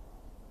go,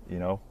 you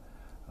know,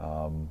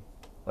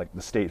 like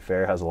the state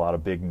fair has a lot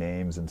of big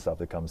names and stuff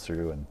that comes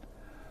through, and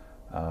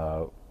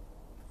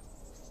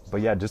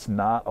but yeah, just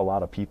not a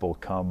lot of people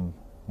come.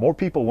 More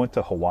people went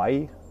to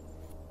Hawaii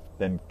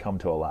than come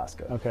to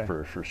Alaska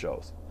for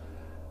shows.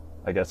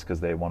 I guess because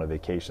they want a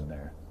vacation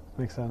there.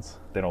 Makes sense.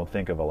 They don't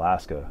think of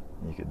Alaska.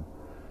 You could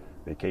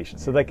vacation.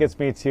 So that gets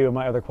me to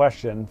my other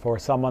question. For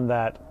someone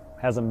that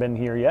hasn't been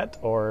here yet,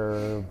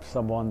 or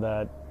someone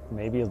that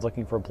maybe is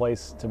looking for a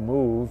place to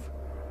move,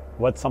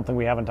 what's something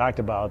we haven't talked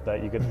about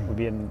that would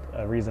be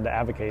a reason to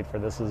advocate for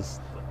this is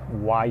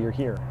why you're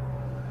here?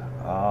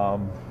 I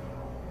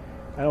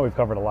know we've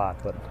covered a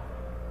lot, but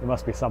there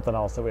must be something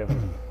else that we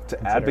haven't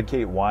to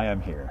advocate why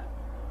I'm here.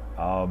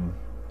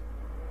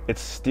 It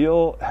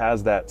still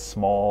has that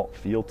small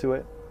feel to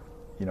it,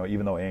 you know,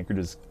 even though Anchorage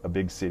is a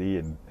big city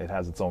and it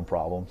has its own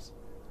problems.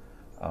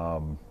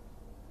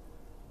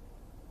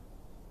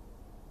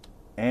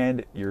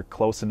 And you're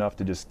close enough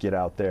to just get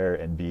out there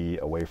and be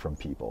away from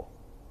people.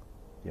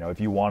 You know, if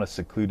you want a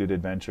secluded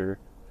adventure,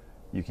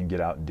 you can get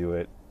out and do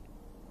it.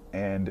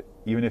 And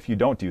even if you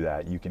don't do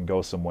that, you can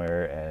go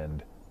somewhere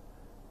and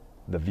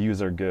the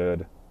views are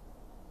good,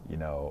 you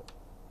know,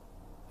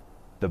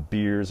 the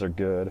beers are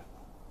good,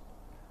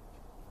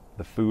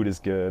 the food is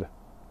good,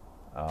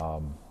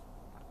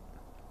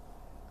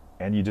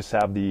 and you just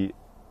have the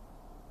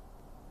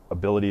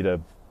ability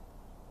to,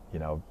 you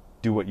know,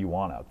 do what you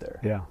want out there.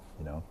 Yeah.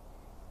 You know?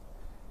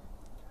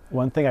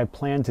 One thing I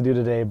planned to do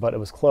today, but it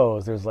was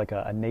closed. There's like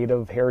a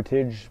Native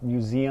Heritage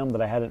Museum that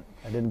I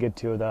didn't get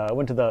to. I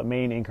went to the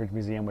main Anchorage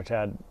Museum, which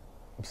had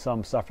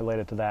some stuff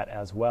related to that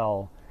as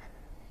well.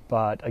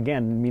 But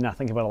again, me not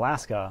thinking about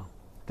Alaska,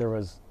 there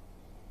was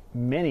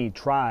many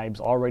tribes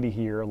already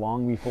here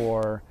long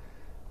before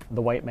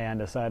the white man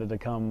decided to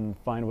come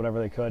find whatever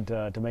they could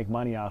to make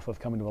money off of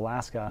coming to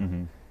Alaska.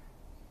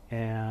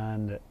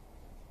 And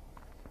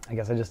I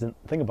guess I just didn't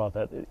think about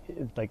that.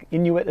 Like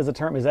Inuit is a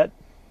term. Is that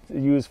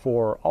used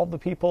for all the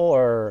people,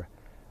 or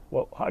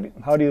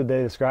how do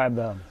they describe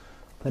the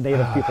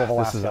native people of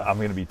Alaska? I'm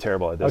going to be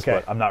terrible at this,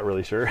 but I'm not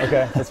really sure.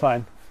 Okay, that's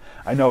fine.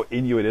 I know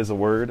Inuit is a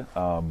word.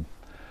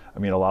 I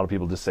mean, a lot of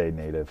people just say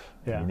native.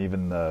 Yeah. I mean,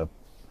 even the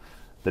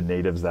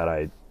natives that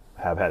I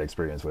have had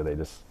experience with, they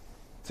just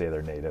say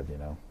they're native, you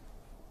know.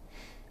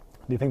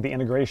 Do you think the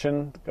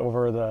integration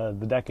over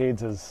the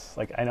decades is,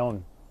 like, I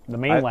know the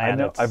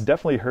mainland... I've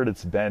definitely heard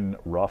it's been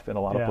rough in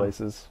a lot of Yeah.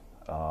 places.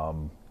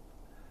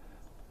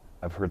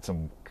 I've heard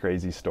some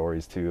crazy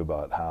stories too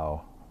about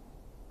how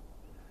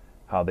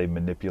they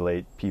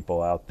manipulate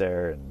people out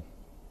there and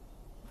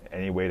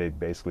any way to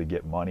basically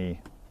get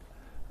money.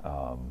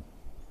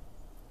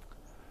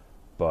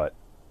 But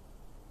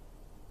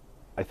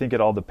I think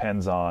it all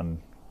depends on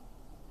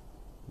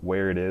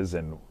where it is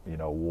and, you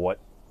know, what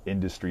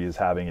industry is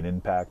having an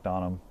impact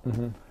on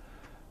them.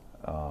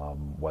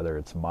 Whether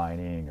it's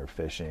mining or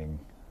fishing.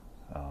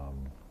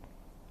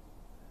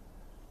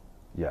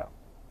 Yeah.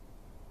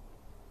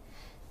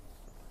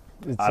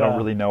 I don't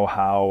really know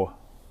how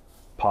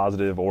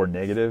positive or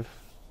negative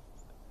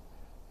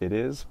it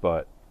is,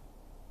 but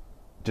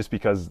just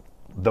because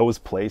those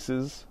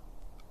places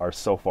are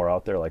so far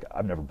out there, like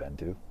I've never been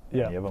to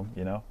any of them,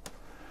 you know.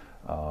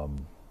 I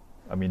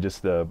mean,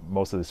 just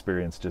most of the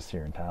experience just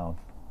here in town.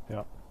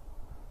 Yeah.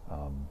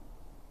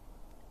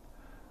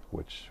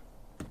 Which,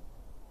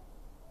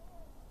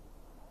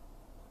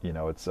 you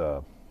know, it's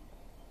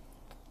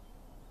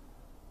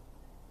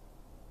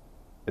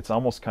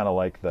almost kind of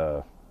like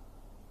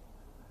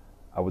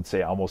I would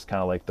say almost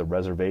kind of like the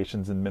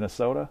reservations in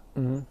Minnesota.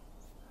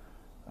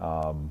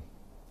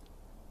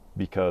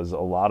 Because a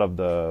lot of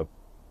the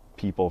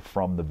people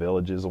from the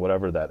villages or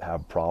whatever that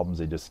have problems,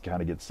 they just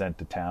kind of get sent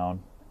to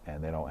town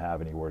and they don't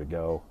have anywhere to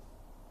go,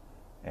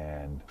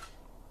 and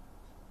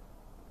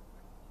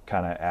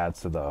kind of adds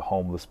to the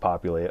homeless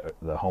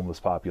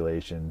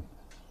population,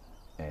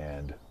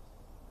 and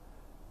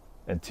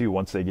two,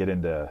 once they get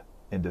into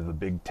the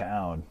big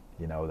town,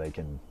 you know, they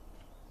can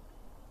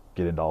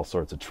get into all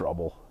sorts of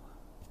trouble.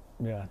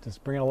 Yeah,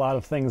 just bringing a lot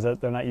of things that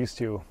they're not used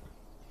to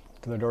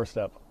their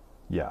doorstep.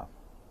 Yeah,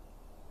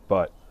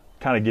 but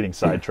kind of getting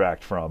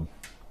sidetracked from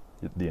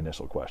the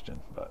initial question.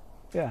 But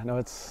yeah, no,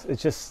 it's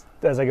just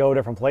as I go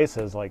different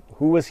places, like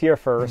who was here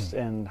first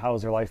and how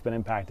has their life been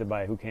impacted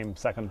by who came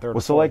second, third.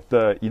 Well, so like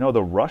the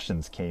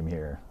Russians came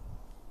here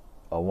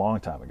a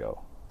long time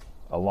ago.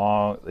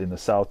 In the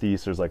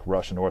southeast, there's like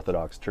Russian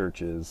Orthodox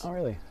churches. Oh,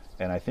 really?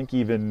 And I think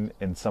even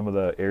in some of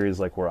the areas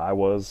like where I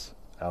was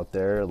out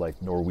there,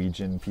 like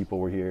Norwegian people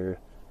were here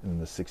in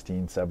the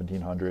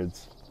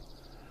 1700s.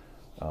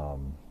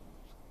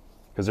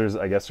 Because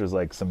I guess there's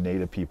like some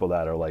native people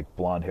that are like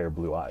blonde hair,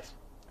 blue eyes,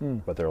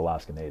 but they're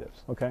Alaska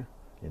natives. Okay.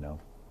 You know,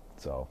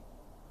 so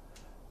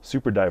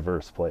super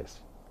diverse place.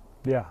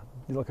 Yeah,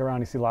 you look around,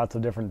 you see lots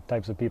of different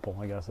types of people.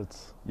 I guess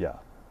it's yeah.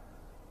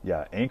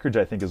 Anchorage,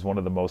 I think, is one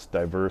of the most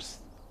diverse,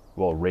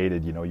 well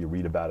rated. You know, you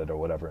read about it or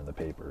whatever in the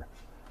paper,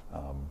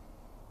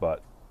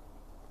 but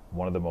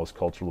one of the most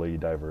culturally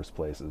diverse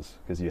places,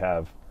 because you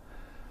have,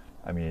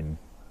 I mean,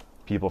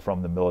 people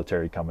from the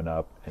military coming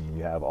up, and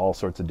you have all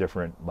sorts of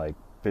different like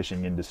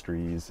fishing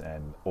industries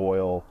and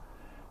oil,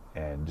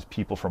 and just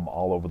people from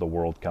all over the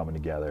world coming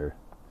together,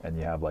 and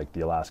you have like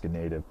the Alaska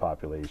Native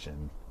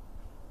population,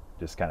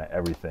 just kind of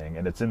everything,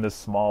 and it's in this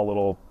small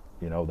little,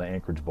 you know, the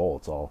Anchorage Bowl.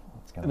 It's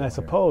kind of. And I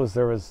suppose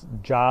there was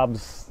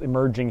jobs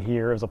emerging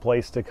here as a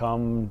place to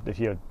come if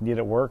you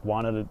needed work,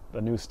 wanted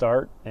a new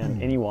start,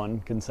 and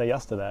anyone can say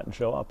yes to that and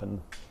show up, and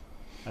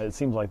it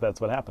seems like that's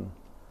what happened.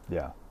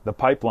 Yeah, the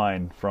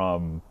pipeline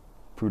from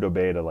Prudhoe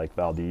Bay to like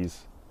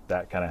Valdez,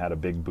 that kind of had a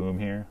big boom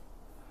here,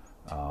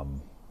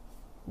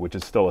 which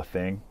is still a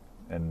thing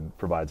and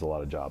provides a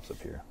lot of jobs up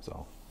here.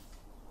 So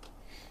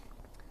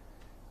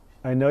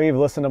I know you've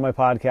listened to my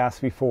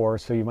podcast before,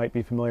 so you might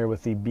be familiar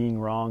with the Being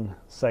Wrong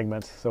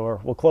segment. So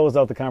we'll close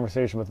out the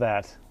conversation with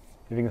that.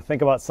 If you can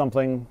think about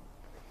something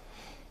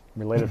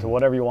related to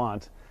whatever you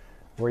want,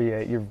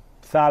 where you've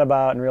thought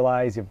about and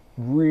realized you've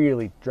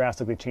really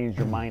drastically changed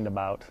your mind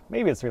about,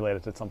 maybe it's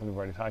related to something we've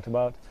already talked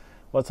about.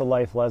 What's a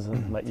life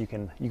lesson that you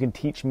can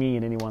teach me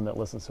and anyone that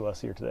listens to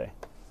us here today?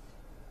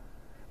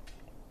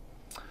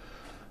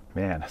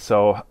 Man,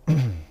 so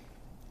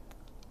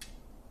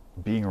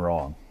being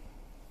wrong.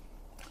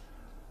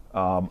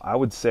 I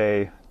would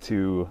say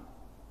to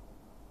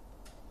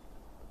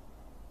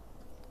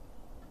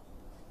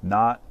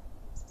not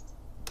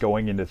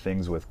going into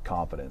things with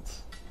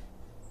confidence,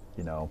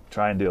 you know,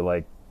 trying to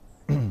like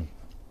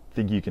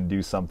think you can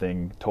do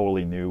something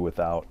totally new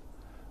without,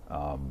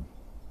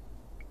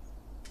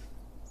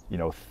 you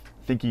know,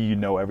 thinking you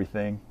know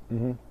everything,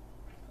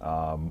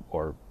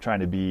 or trying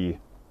to be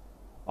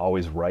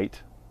always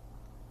right,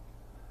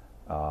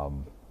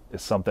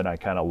 is something I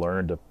kind of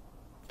learned to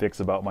fix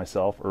about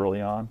myself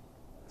early on.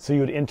 So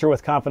you would enter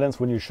with confidence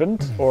when you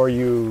shouldn't, or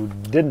you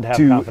didn't have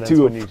confidence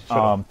when you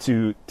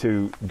should?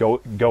 To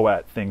go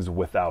at things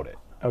without it.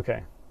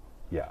 Okay.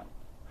 Yeah.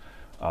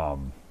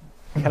 Kind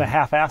of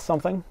half-ass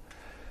something?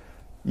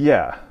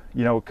 Yeah.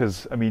 You know,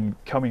 because, I mean,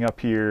 coming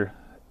up here,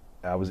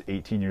 I was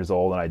 18 years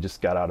old, and I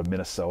just got out of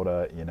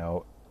Minnesota, you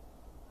know.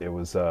 It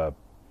was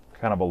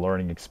kind of a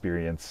learning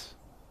experience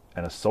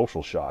and a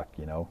social shock,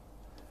 you know.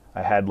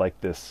 I had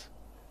like this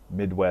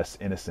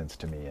Midwest innocence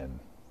to me,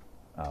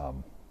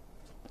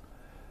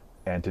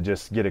 and to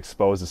just get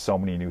exposed to so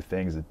many new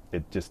things,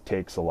 it just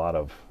takes a lot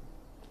of,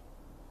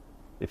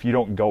 if you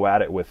don't go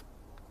at it with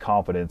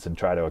confidence and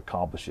try to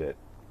accomplish it,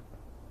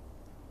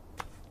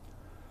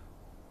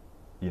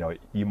 you know,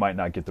 you might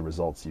not get the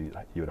results you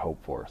would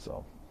hope for.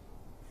 So.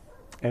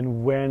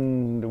 And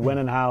when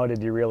and how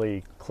did you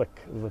really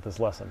click with this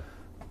lesson?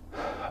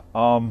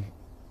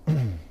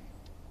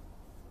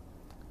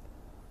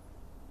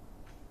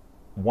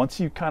 Once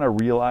you kind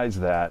of realize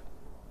that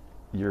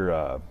you're,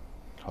 how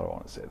do I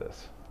want to say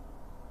this?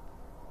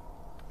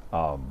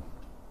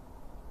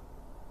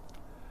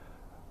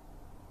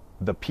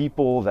 The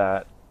people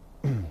that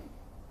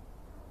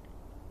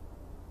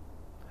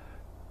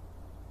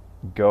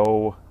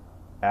go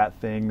at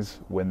things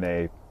when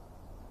they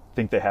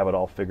think they have it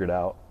all figured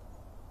out,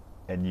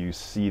 and you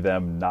see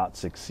them not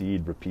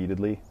succeed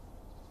repeatedly,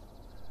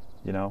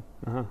 you know,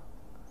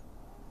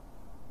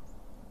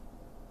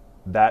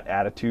 that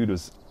attitude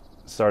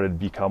started to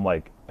become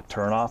like a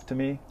turnoff to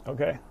me.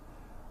 Okay.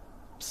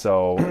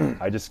 So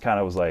I just kind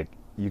of was like,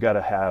 you got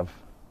to have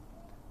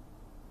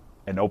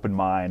an open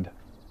mind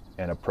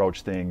and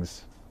approach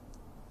things,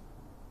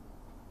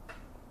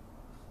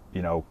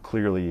 you know,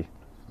 clearly,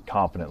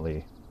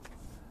 confidently.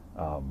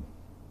 I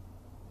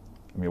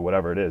mean,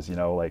 whatever it is, you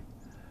know, like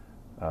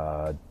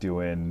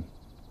doing,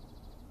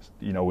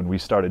 you know, when we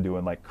started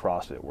doing like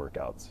CrossFit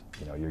workouts,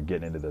 you know, you're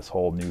getting into this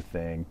whole new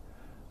thing,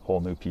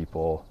 whole new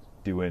people,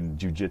 doing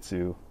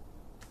jujitsu,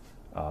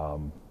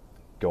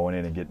 going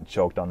in and getting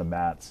choked on the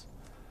mats,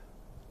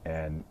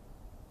 and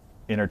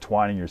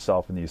intertwining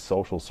yourself in these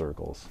social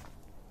circles.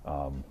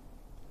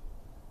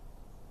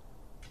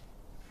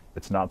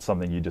 It's not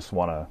something you just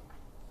want to,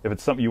 if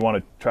it's something you want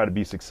to try to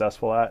be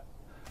successful at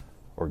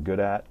or good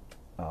at,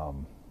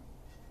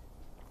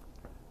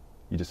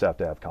 you just have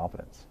to have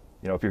confidence.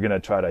 You know, if you're going to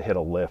try to hit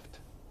a lift,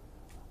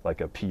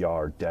 like a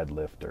PR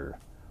deadlift,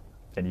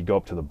 and you go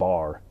up to the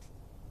bar,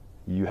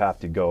 you have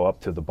to go up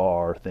to the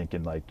bar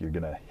thinking like you're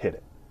going to hit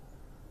it.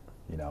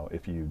 You know,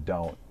 if you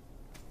don't,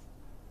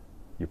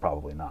 you're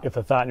probably not. If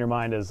the thought in your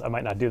mind is, I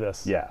might not do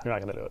this, yeah, you're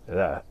not going to do it.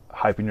 Yeah,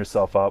 hyping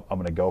yourself up, I'm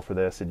going to go for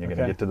this, and you're going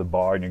to get to the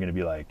bar, and you're going to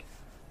be like,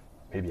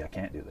 maybe I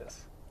can't do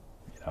this.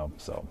 You know,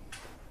 so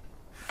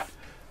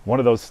one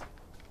of those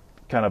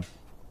kind of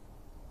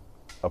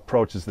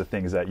approaches to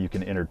things that you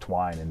can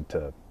intertwine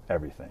into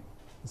everything.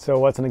 So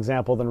what's an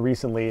example then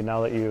recently,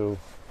 now that you've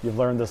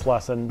learned this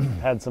lesson,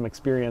 had some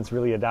experience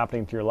really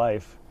adapting to your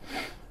life,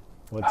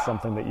 what's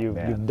something that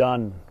you've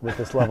done with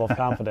this level of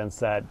confidence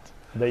that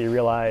you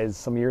realized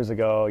some years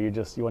ago you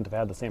wouldn't have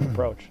had the same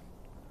approach?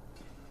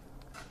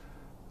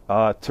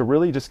 To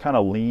really just kind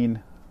of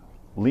lean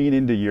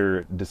into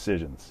your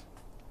decisions.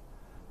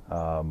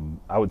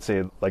 I would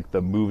say like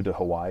the move to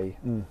Hawaii,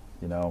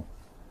 you know,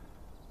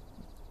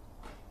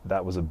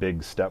 that was a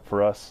big step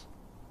for us,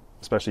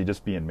 especially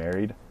just being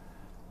married.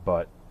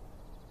 But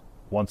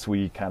once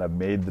we kind of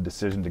made the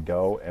decision to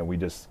go, and we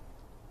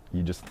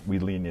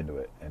leaned into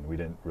it, and we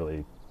didn't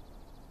really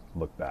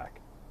look back.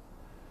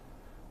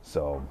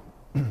 So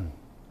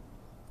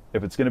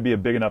if it's going to be a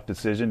big enough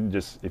decision,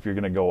 if you're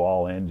going to go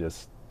all in,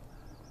 just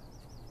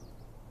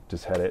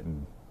head it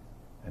and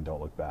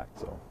don't look back.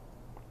 So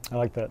I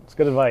like that. It's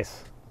good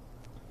advice.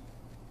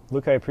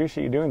 Luke, I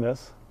appreciate you doing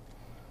this.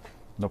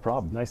 No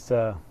problem. Nice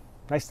to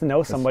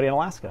know somebody in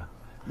Alaska.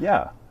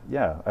 Yeah.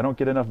 I don't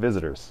get enough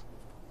visitors.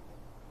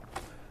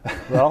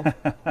 Well,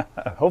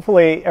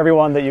 hopefully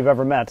everyone that you've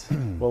ever met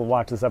will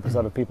watch this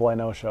episode of People I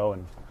Know show,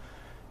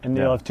 and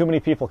you'll have too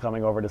many people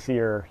coming over to see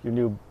your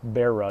new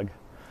bear rug.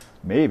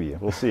 Maybe.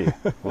 We'll see.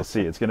 We'll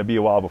see. It's going to be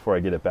a while before I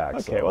get it back.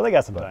 Okay, well, they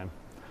got some time.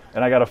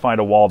 And I got to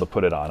find a wall to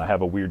put it on. I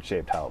have a weird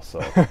shaped house, so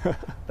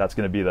that's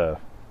going to be the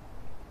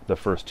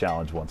first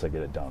challenge once I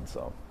get it done.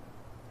 So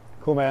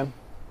cool, man.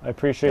 I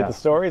appreciate the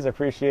stories. I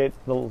appreciate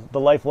the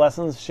life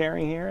lessons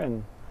sharing here.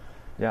 And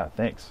yeah,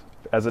 thanks.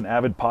 As an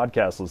avid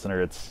podcast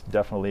listener, it's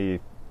definitely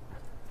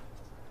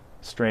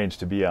strange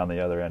to be on the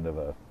other end of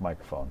a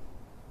microphone.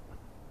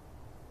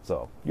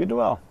 So you do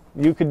well.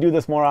 You could do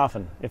this more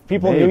often. If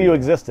people knew you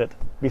existed,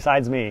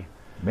 besides me.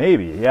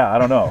 Maybe, yeah, I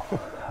don't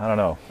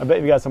know. I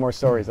bet you got some more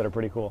stories that are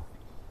pretty cool.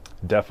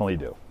 Definitely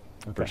do,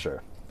 for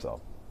sure. So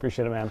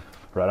appreciate it, man.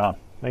 Right on.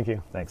 Thank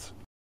you. Thanks.